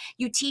time.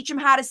 You teach them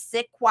how to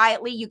sit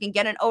quietly. You can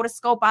get an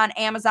otoscope on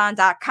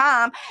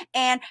Amazon.com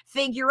and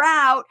figure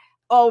out,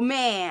 oh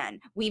man,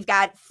 we've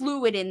got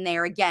fluid in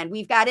there again.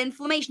 We've got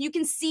inflammation. You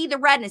can see the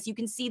redness. You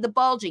can see the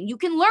bulging. You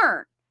can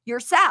learn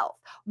yourself.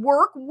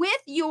 Work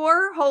with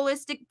your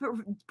holistic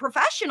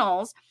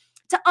professionals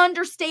to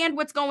understand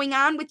what's going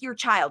on with your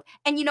child.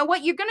 And you know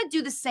what? You're going to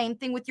do the same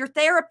thing with your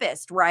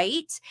therapist,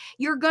 right?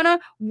 You're going to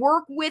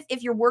work with,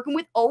 if you're working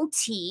with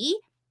OT,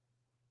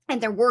 and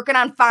they're working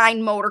on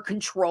fine motor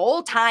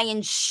control,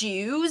 tying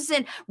shoes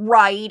and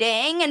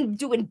writing and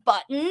doing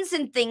buttons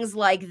and things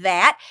like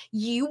that.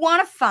 You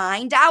want to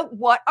find out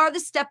what are the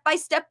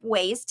step-by-step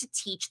ways to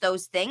teach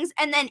those things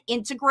and then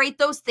integrate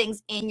those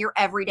things in your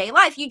everyday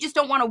life. You just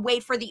don't want to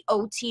wait for the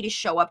OT to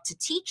show up to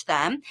teach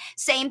them.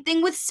 Same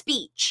thing with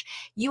speech.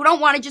 You don't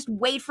want to just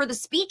wait for the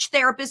speech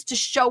therapist to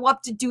show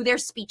up to do their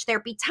speech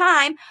therapy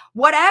time.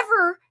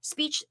 Whatever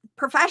speech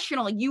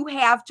professional you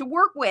have to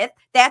work with,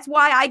 that's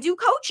why I do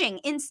coaching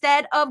instead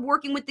of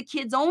working with the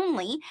kids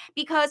only,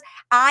 because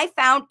I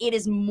found it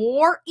is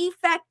more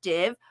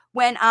effective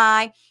when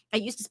I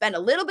used to spend a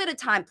little bit of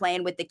time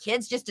playing with the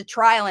kids just to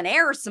trial and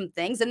error some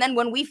things. And then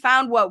when we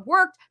found what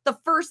worked, the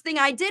first thing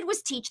I did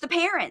was teach the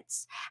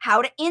parents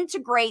how to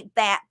integrate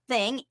that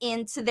thing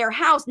into their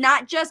house,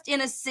 not just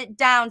in a sit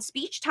down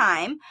speech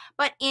time,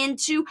 but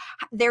into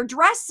their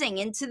dressing,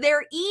 into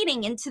their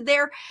eating, into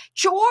their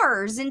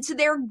chores, into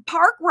their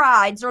park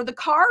rides or the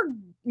car,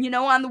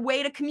 on the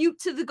way to commute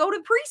to go to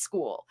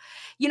preschool.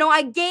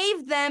 I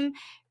gave them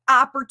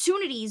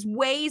opportunities,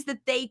 ways that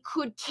they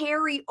could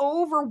carry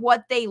over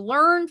what they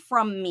learned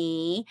from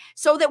me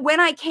so that when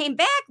I came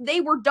back,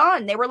 they were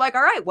done. They were like,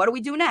 all right, what do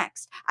we do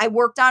next? I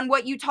worked on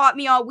what you taught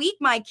me all week.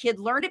 My kid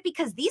learned it,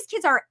 because these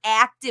kids are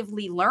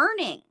actively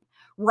learning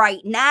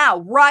right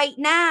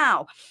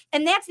now.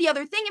 And that's the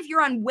other thing. If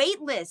you're on wait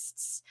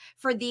lists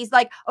for these,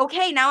 like,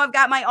 okay, now I've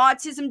got my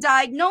autism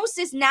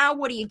diagnosis. Now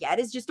what do you get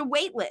is just a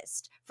wait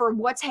list for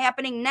what's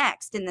happening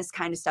next and this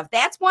kind of stuff.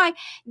 That's why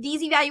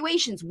these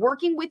evaluations,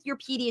 working with your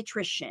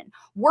pediatrician,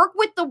 work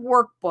with the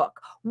workbook,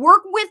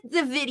 work with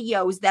the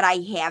videos that I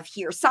have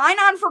here, sign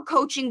on for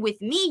coaching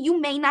with me. You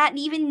may not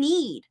even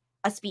need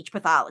a speech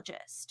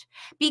pathologist,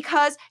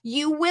 because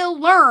you will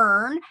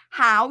learn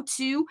how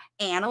to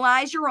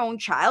analyze your own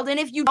child. And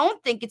if you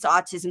don't think it's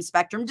autism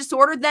spectrum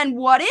disorder, then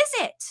what is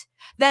it?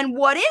 Then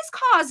what is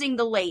causing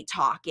the late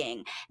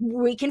talking?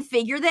 We can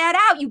figure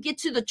that out. You get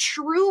to the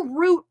true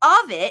root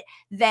of it.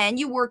 Then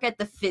you work at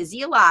the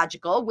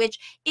physiological, which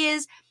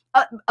is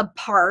a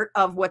part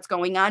of what's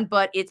going on,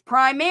 but it's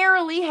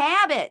primarily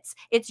habits.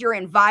 It's your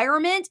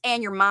environment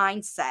and your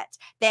mindset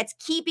that's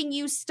keeping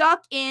you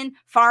stuck in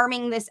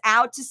farming this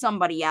out to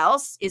somebody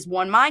else is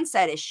one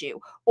mindset issue,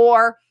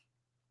 or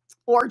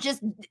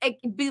just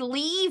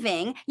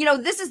believing,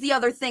 this is the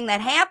other thing that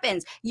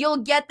happens. You'll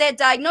get that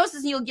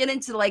diagnosis and you'll get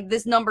into like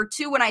this number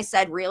 2 when I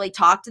said really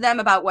talk to them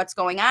about what's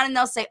going on, and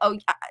they'll say, oh,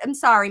 I'm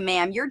sorry,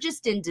 ma'am, you're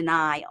just in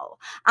denial.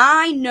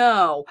 I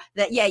know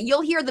that, yeah,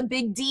 you'll hear the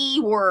big D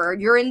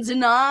word. You're in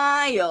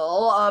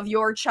denial of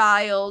your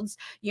child's,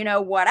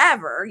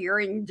 whatever. You're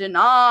in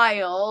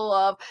denial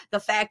of the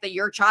fact that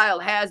your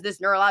child has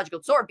this neurological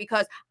disorder,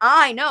 because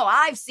I know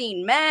I've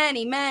seen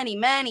many, many,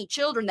 many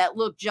children that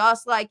look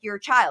just like your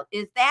child.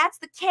 If that's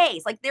the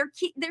case, like they're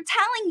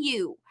telling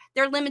you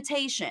their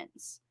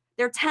limitations.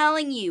 They're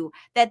telling you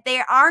that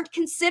they aren't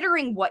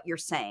considering what you're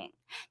saying.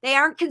 They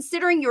aren't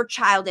considering your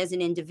child as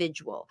an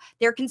individual.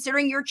 They're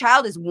considering your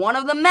child as one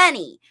of the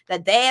many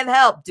that they have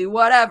helped do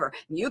whatever.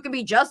 You can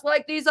be just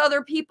like these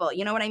other people.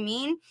 You know what I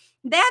mean?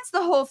 That's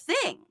the whole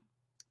thing.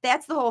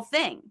 That's the whole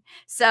thing.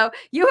 So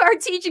you are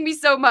teaching me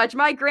so much.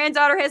 My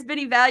granddaughter has been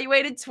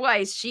evaluated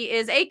twice. She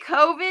is a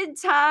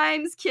COVID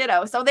times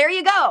kiddo. So there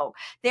you go.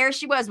 There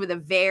she was with a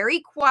very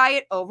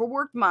quiet,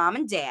 overworked mom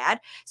and dad.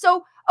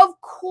 So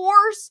of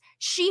course,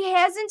 she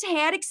hasn't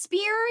had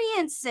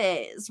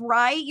experiences,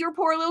 right? Your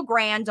poor little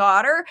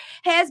granddaughter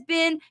has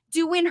been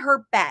doing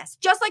her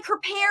best, just like her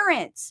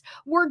parents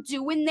were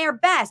doing their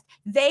best.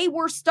 They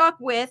were stuck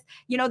with,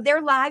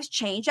 their lives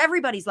changed.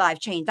 Everybody's life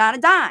changed on a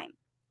dime.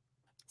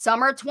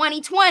 Summer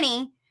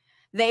 2020,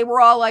 they were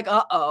all like,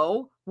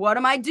 uh-oh, what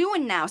am I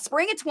doing now?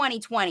 Spring of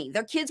 2020,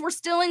 their kids were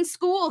still in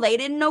school. They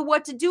didn't know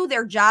what to do.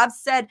 Their jobs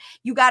said,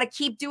 you got to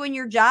keep doing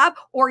your job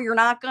or you're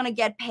not going to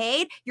get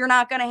paid. You're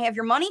not going to have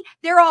your money.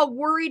 They're all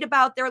worried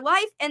about their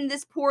life. And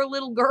this poor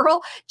little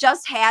girl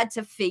just had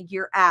to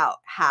figure out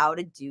how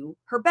to do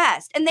her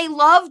best. And they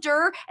loved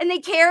her and they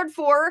cared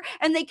for her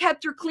and they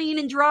kept her clean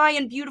and dry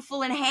and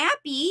beautiful and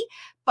happy.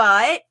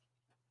 But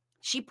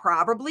she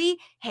probably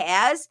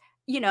has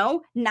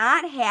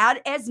not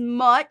had as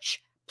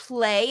much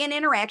play and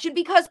interaction,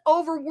 because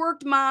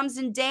overworked moms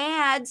and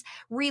dads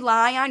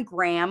rely on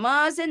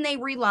grandmas and they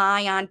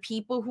rely on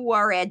people who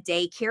are at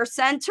daycare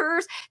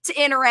centers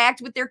to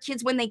interact with their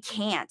kids when they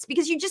can't,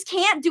 because you just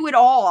can't do it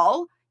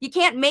all. You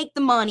can't make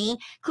the money,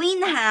 clean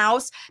the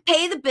house,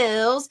 pay the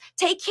bills,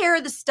 take care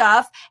of the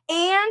stuff,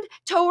 and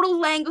total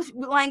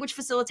language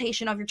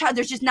facilitation of your child.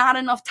 There's just not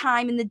enough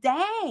time in the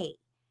day.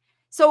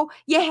 So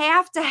you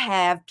have to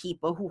have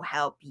people who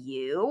help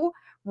you,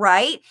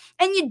 right?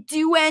 And you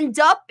do end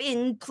up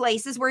in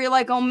places where you're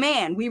like, oh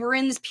man, we were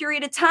in this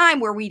period of time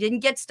where we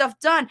didn't get stuff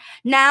done.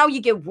 Now you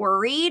get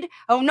worried.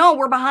 Oh no,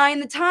 we're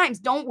behind the times.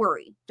 Don't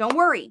worry. Don't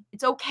worry.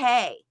 It's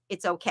okay.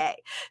 It's okay.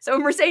 So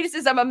Mercedes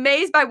says, I'm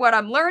amazed by what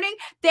I'm learning.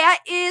 That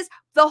is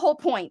the whole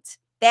point.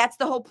 That's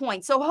the whole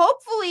point. So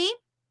hopefully,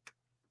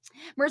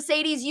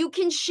 Mercedes, you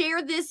can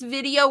share this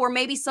video or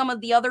maybe some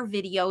of the other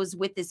videos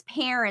with his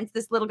parents,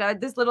 this little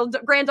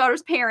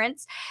granddaughter's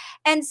parents.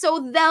 And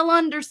so they'll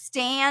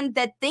understand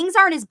that things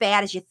aren't as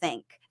bad as you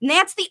think. And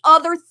that's the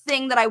other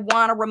thing that I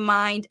want to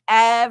remind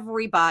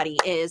everybody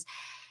is,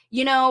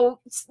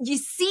 you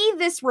see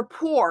this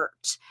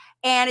report,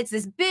 and it's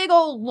this big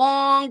old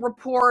long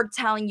report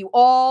telling you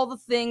all the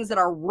things that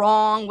are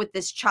wrong with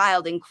this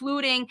child,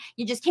 including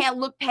you just can't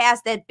look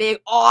past that big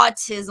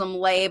autism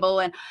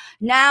label. And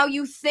now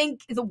you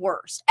think the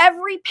worst.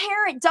 Every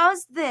parent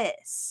does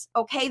this.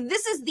 Okay.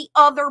 This is the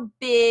other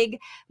big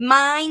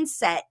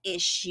mindset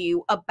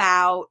issue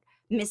about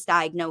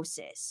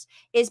misdiagnosis,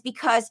 is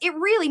because it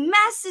really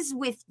messes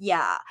with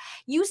ya.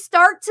 You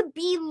start to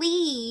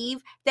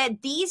believe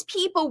that these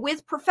people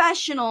with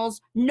professionals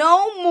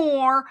know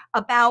more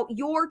about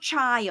your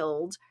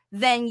child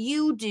than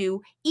you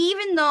do,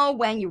 even though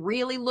when you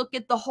really look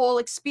at the whole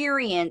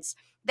experience,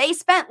 they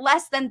spent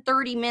less than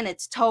 30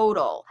 minutes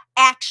total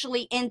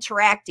actually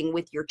interacting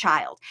with your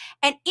child.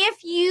 And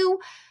if you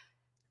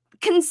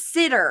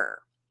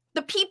consider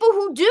the people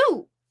who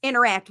do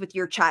interact with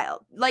your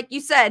child, like you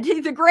said,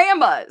 the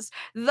grandmas,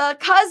 the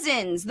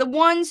cousins, the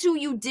ones who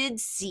you did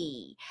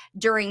see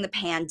during the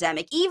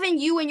pandemic, even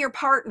you and your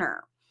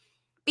partner,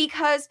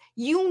 because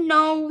you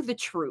know the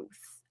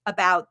truth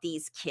about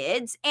these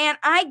kids. And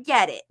I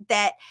get it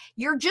that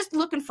you're just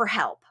looking for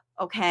help.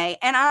 Okay.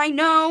 And I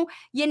know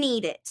you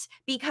need it,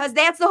 because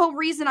that's the whole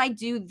reason I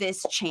do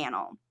this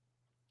channel.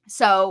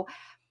 So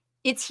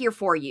it's here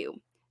for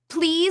you.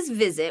 Please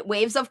visit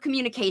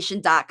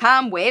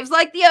wavesofcommunication.com, waves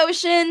like the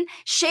ocean.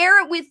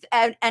 Share it with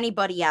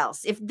anybody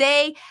else. If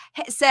they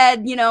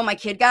said, my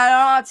kid got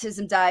an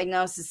autism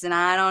diagnosis and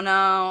I don't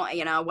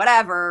know,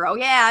 whatever. Oh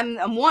yeah,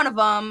 I'm one of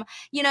them.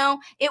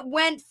 It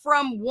went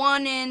from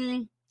 1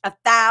 in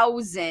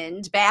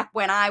 1,000 back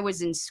when I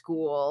was in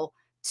school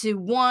to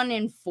 1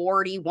 in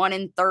 40, 1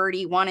 in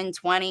 30, 1 in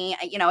 20.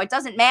 It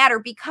doesn't matter,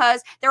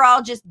 because they're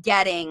all just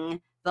getting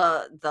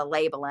the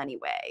label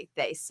anyway.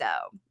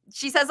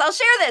 She says, I'll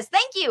share this.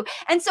 Thank you.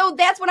 And so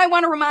that's what I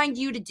want to remind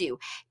you to do.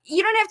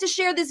 You don't have to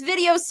share this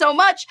video so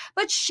much,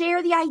 but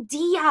share the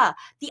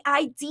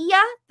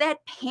idea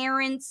that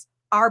parents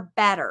are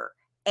better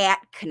at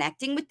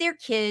connecting with their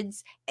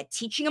kids, at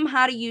teaching them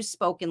how to use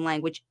spoken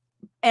language.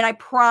 And I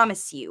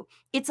promise you,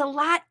 it's a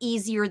lot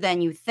easier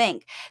than you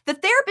think. The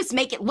therapists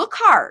make it look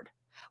hard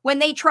when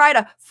they try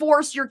to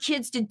force your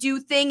kids to do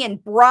things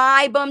and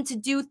bribe them to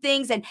do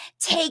things and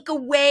take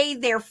away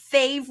their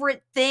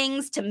favorite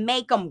things to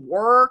make them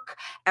work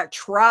or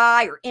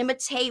try or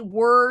imitate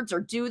words or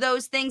do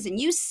those things. And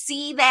you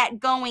see that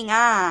going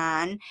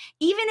on,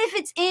 even if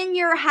it's in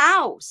your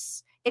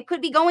house. It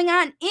could be going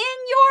on in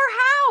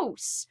your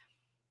house.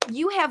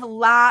 You have a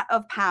lot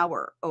of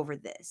power over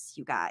this,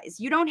 you guys.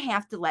 You don't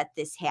have to let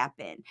this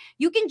happen.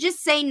 You can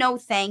just say no,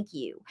 thank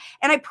you.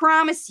 And I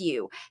promise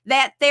you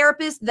that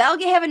therapists, they'll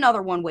have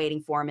another one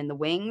waiting for them in the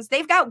wings.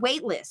 They've got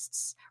wait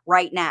lists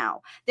right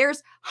now.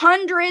 There's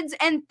hundreds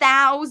and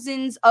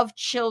thousands of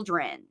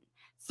children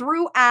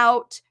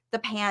throughout the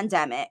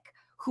pandemic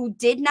who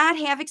did not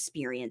have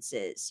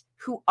experiences,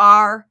 who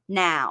are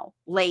now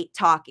late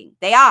talking.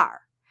 They are.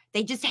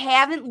 They just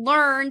haven't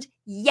learned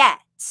yet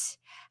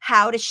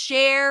how to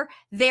share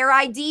their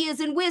ideas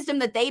and wisdom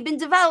that they've been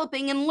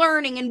developing and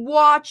learning and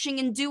watching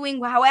and doing,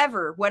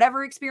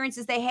 whatever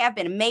experiences they have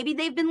been. And maybe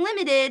they've been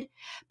limited,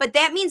 but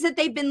that means that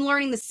they've been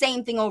learning the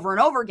same thing over and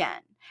over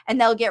again.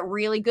 And they'll get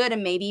really good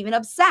and maybe even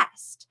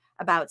obsessed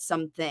about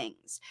some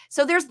things.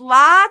 So there's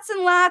lots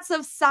and lots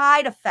of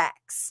side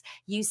effects,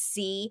 you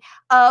see,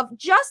 of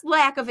just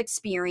lack of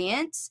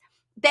experience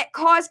that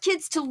cause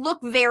kids to look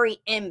very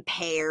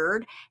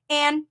impaired.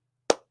 And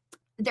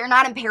they're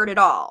not impaired at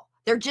all.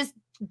 They're just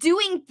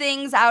doing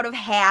things out of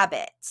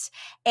habit,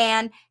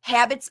 and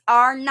habits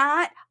are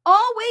not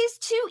always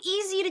too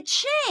easy to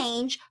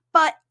change,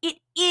 but it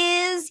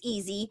is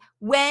easy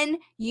when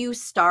you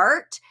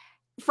start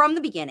from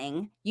the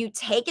beginning. You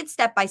take it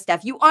step by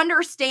step. You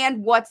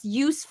understand what's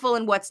useful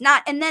and what's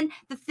not. And then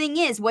the thing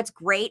is, what's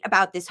great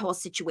about this whole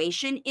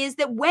situation is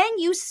that when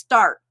you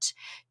start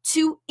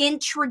to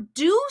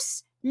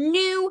introduce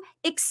new,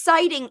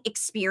 exciting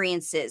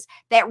experiences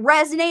that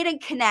resonate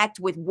and connect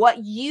with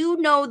what you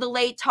know the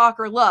late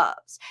talker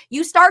loves.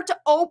 You start to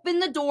open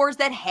the doors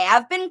that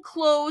have been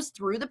closed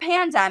through the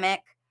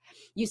pandemic.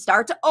 You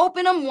start to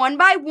open them one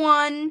by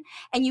one,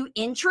 and you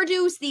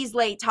introduce these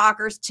late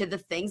talkers to the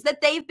things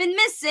that they've been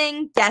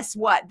missing. Guess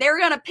what? They're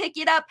going to pick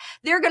it up.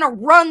 They're going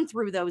to run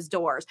through those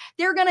doors.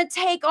 They're going to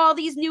take all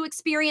these new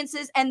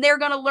experiences, and they're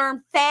going to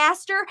learn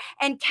faster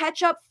and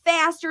catch up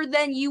faster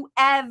than you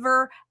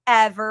ever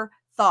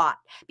thought,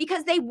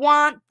 because they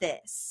want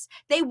this.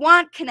 They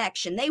want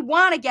connection. They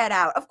want to get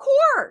out. Of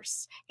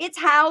course, it's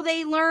how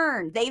they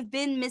learn. They've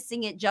been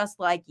missing it just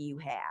like you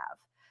have.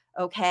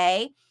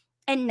 Okay?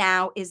 And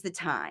now is the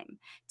time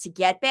to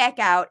get back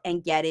out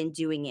and get in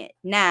doing it.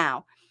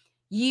 Now,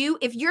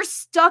 if you're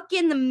stuck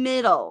in the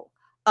middle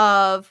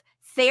of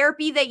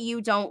therapy that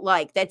you don't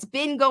like, that's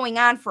been going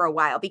on for a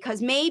while,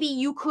 because maybe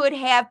you could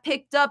have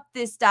picked up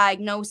this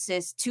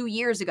diagnosis 2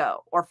 years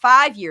ago or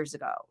 5 years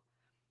ago,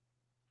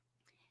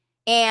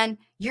 and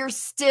you're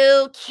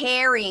still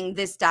carrying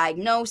this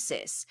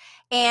diagnosis,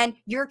 and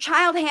your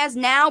child has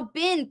now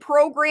been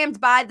programmed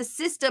by the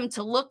system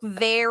to look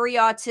very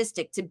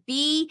autistic, to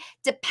be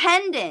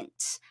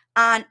dependent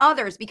on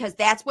others, because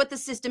that's what the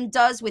system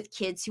does with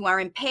kids who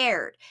are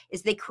impaired,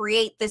 is they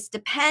create this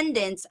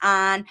dependence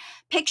on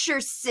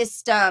picture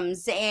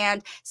systems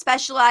and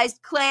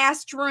specialized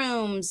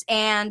classrooms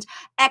and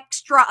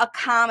extra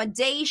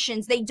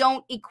accommodations. They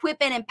don't equip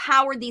and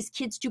empower these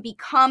kids to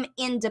become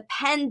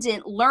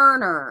independent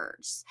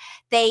learners.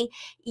 They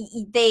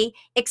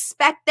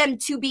expect them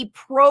to be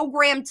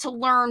programmed to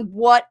learn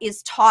what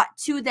is taught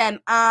to them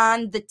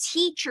on the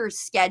teacher's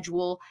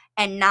schedule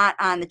and not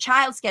on the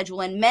child's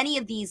schedule. And many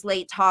of these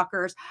late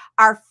talkers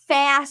are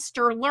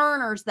faster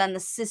learners than the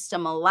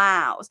system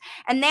allows.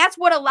 And that's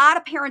what a lot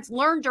of parents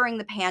learned during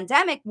the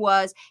pandemic,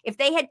 was if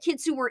they had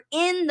kids who were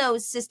in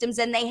those systems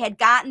and they had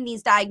gotten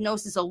these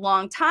diagnoses a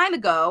long time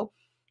ago,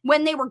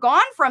 when they were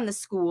gone from the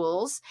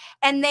schools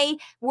and they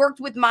worked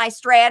with My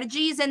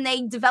Strategies and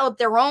they developed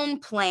their own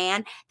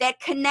plan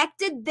that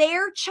connected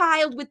their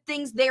child with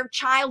things their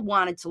child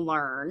wanted to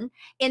learn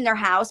in their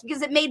house,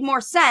 because it made more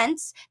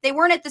sense. They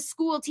weren't at the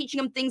school teaching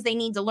them things they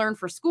need to learn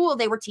for school.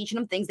 They were teaching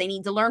them things they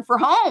need to learn for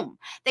home,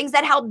 things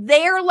that help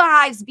their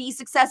lives be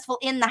successful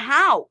in the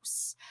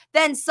house.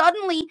 Then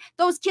suddenly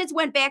those kids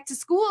went back to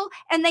school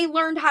and they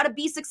learned how to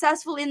be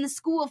successful in the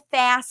school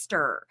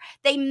faster.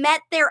 They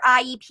met their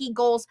IEP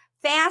goals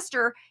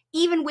faster,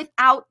 even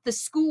without the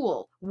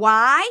school.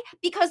 Why?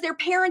 Because their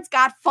parents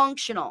got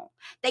functional.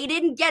 They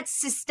didn't get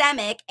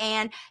systemic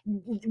and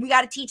we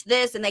got to teach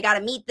this and they got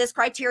to meet this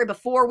criteria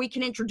before we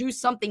can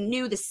introduce something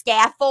new, the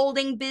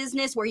scaffolding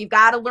business where you've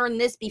got to learn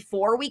this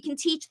before we can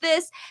teach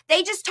this.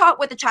 They just taught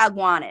what the child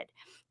wanted,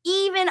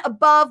 even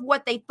above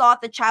what they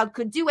thought the child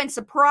could do. And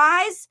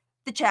surprise,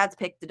 the Chads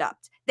picked it up.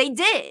 They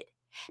did,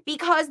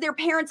 because their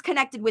parents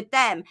connected with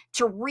them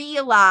to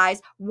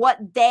realize what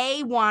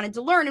they wanted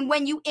to learn. And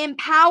when you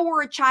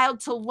empower a child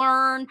to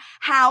learn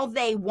how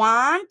they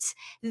want,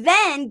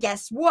 then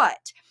guess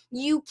what?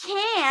 You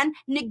can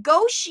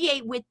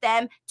negotiate with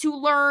them to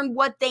learn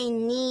what they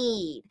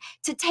need,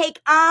 to take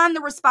on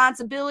the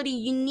responsibility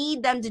you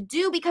need them to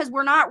do, because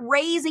we're not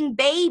raising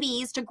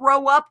babies to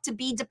grow up to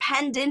be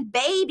dependent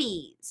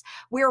babies.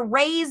 We're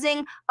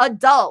raising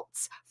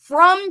adults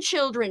from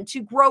children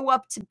to grow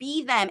up to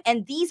be them.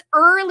 And these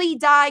early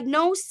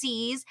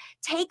diagnoses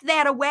take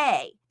that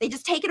away. They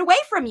just take it away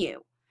from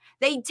you.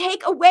 They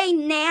take away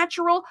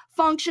natural,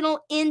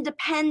 functional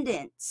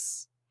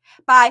independence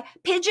by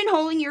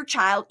pigeonholing your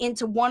child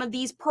into one of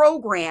these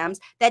programs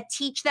that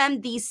teach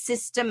them these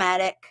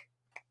systematic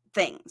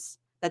things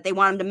that they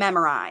want them to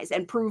memorize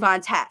and prove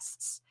on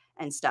tests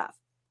and stuff.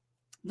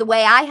 The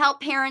way I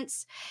help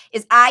parents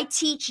is I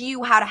teach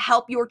you how to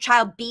help your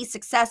child be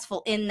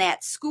successful in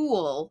that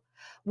school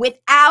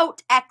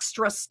without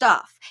extra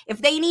stuff.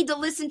 If they need to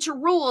listen to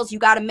rules, you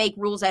got to make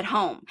rules at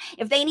home.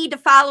 If they need to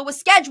follow a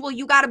schedule,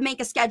 you got to make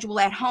a schedule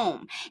at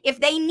home. If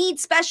they need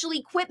special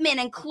equipment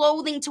and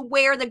clothing to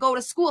wear to go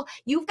to school,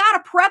 you've got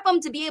to prep them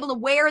to be able to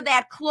wear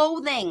that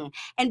clothing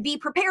and be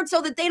prepared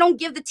so that they don't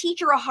give the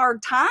teacher a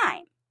hard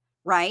time.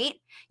 Right?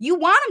 You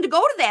want them to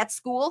go to that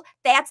school.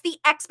 That's the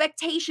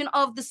expectation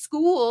of the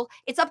school.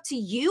 It's up to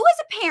you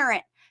as a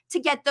parent to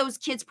get those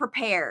kids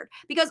prepared,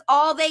 because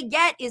all they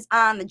get is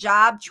on the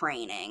job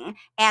training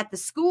at the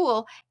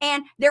school,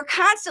 and they're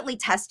constantly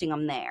testing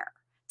them there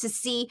to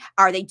see,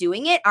 are they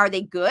doing it? Are they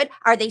good?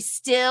 Are they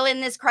still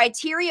in this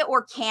criteria,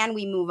 or can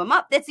we move them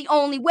up? That's the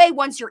only way,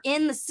 once you're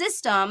in the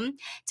system,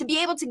 to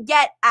be able to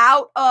get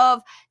out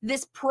of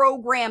this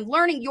programmed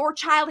learning. Your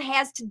child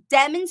has to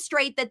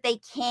demonstrate that they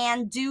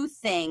can do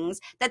things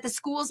that the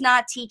school's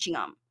not teaching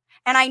them.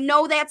 And I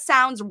know that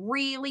sounds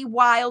really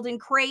wild and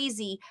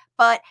crazy,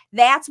 but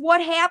that's what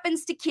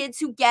happens to kids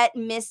who get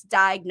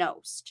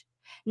misdiagnosed.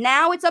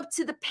 Now it's up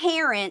to the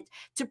parent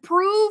to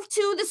prove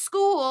to the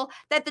school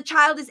that the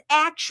child is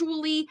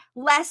actually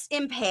less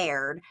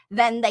impaired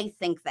than they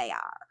think they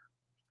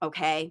are.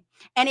 Okay.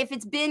 And if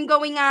it's been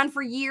going on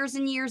for years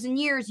and years and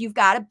years, you've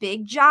got a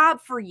big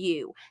job for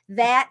you.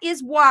 That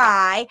is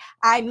why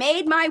I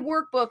made my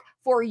workbook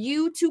for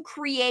you to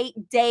create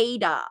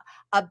data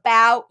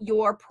about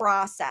your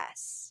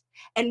process.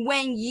 And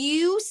when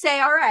you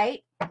say, all right,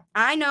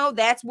 I know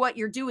that's what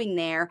you're doing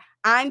there,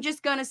 I'm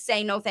just going to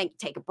say, no, thank you.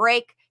 Take a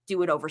break,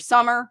 do it over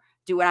summer,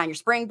 do it on your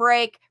spring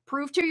break,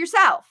 prove to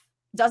yourself.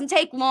 It doesn't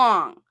take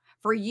long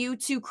for you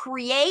to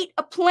create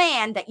a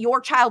plan that your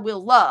child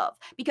will love,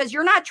 because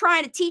you're not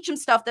trying to teach them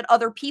stuff that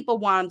other people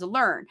want them to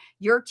learn.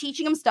 You're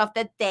teaching them stuff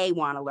that they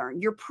want to learn.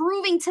 You're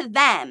proving to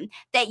them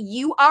that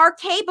you are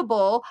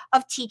capable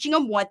of teaching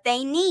them what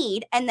they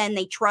need, and then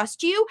they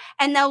trust you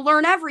and they'll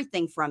learn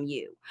everything from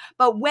you.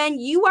 But when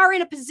you are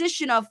in a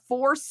position of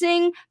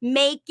forcing,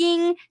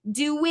 making,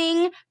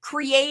 doing,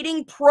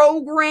 creating,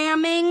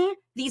 programming,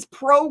 these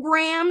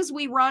programs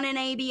we run in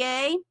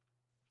ABA,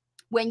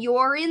 when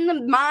you're in the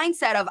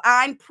mindset of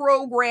I'm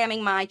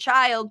programming my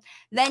child,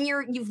 then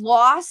you've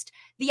lost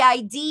the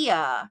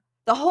idea,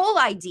 the whole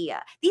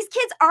idea. These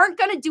kids aren't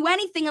going to do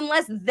anything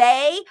unless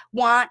they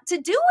want to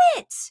do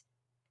it.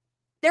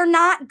 They're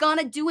not going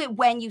to do it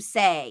when you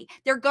say.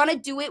 They're going to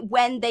do it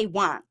when they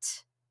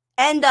want.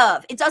 End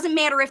of. It doesn't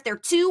matter if they're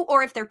 2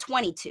 or if they're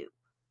 22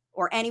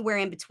 or anywhere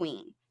in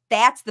between.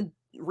 That's the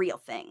real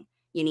thing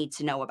you need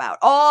to know about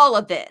all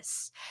of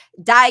this.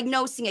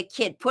 Diagnosing a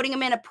kid, putting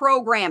them in a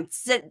program,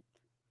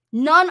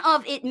 none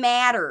of it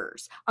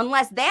matters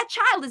unless that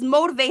child is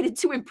motivated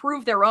to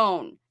improve their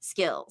own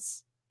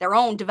skills, their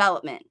own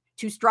development,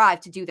 to strive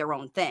to do their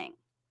own thing.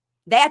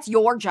 That's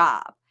your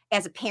job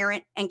as a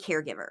parent and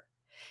caregiver,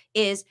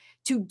 is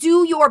to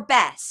do your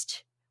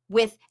best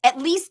with at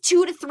least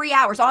 2 to 3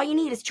 hours. All you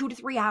need is 2 to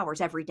 3 hours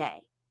every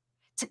day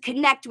to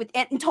connect with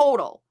it in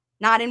total,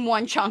 not in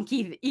one chunk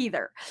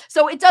either.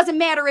 So it doesn't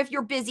matter if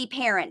you're busy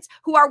parents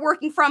who are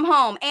working from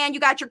home and you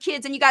got your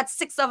kids and you got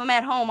 6 of them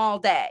at home all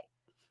day.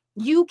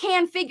 You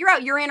can figure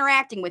out, you're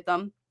interacting with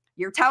them.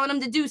 You're telling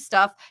them to do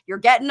stuff. You're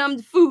getting them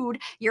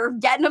food. You're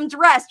getting them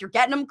dressed. You're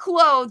getting them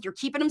clothed. You're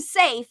keeping them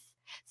safe.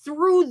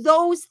 Through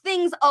those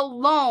things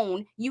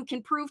alone, you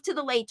can prove to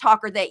the late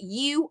talker that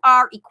you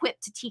are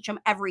equipped to teach them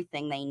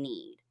everything they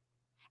need.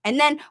 And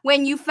then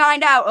when you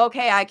find out,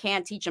 okay, I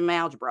can't teach them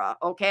algebra.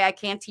 Okay, I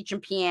can't teach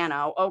them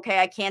piano. Okay,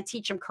 I can't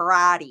teach them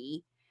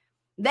karate.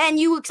 Then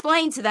you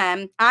explain to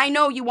them, I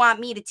know you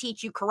want me to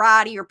teach you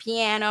karate or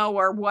piano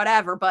or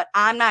whatever, but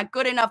I'm not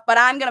good enough, but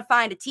I'm going to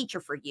find a teacher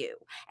for you.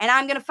 And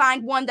I'm going to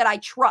find one that I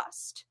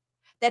trust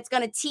that's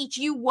going to teach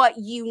you what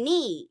you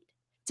need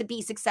to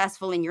be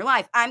successful in your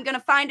life. I'm going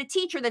to find a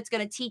teacher that's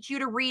going to teach you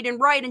to read and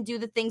write and do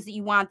the things that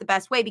you want the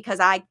best way, because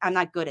I'm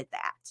not good at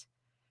that,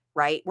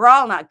 right? We're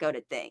all not good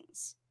at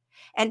things.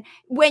 And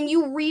when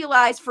you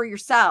realize for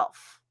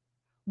yourself,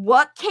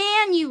 what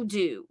can you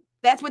do?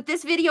 That's what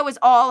this video is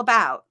all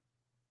about.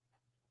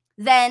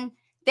 Then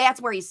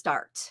that's where you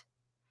start.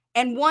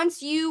 And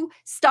once you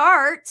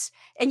start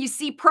and you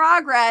see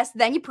progress,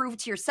 then you prove it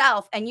to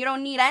yourself, and you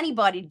don't need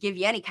anybody to give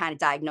you any kind of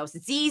diagnosis.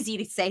 It's easy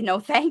to say no,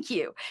 thank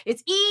you.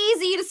 It's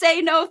easy to say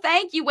no,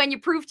 thank you when you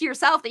prove to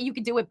yourself that you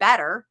can do it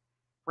better,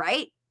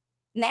 right?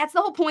 And that's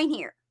the whole point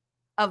here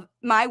of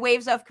my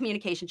Waves of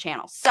Communication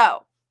channel.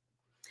 So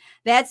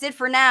that's it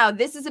for now.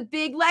 This is a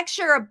big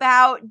lecture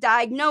about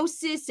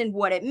diagnosis and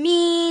what it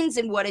means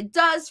and what it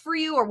does for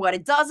you or what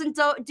it doesn't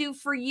do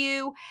for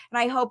you. And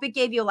I hope it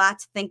gave you a lot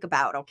to think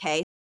about,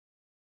 okay?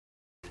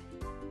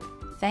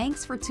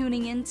 Thanks for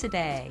tuning in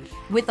today.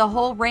 With a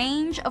whole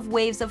range of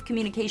Waves of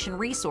Communication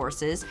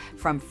resources,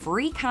 from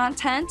free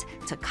content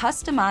to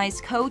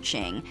customized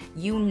coaching,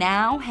 you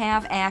now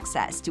have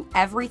access to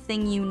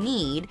everything you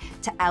need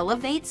to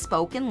elevate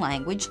spoken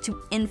language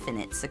to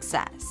infinite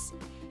success.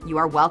 You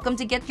are welcome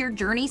to get your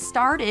journey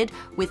started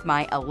with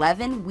my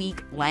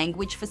 11-week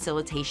language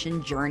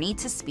facilitation journey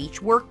to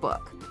speech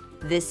workbook.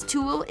 This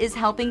tool is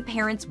helping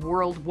parents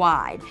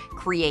worldwide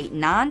create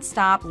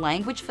nonstop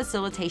language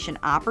facilitation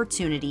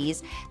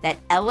opportunities that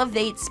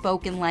elevate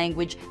spoken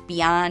language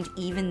beyond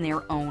even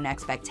their own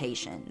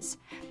expectations.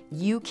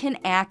 You can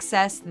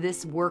access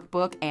this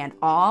workbook and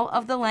all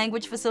of the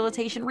language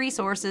facilitation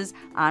resources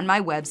on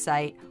my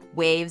website,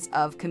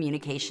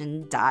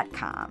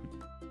 wavesofcommunication.com.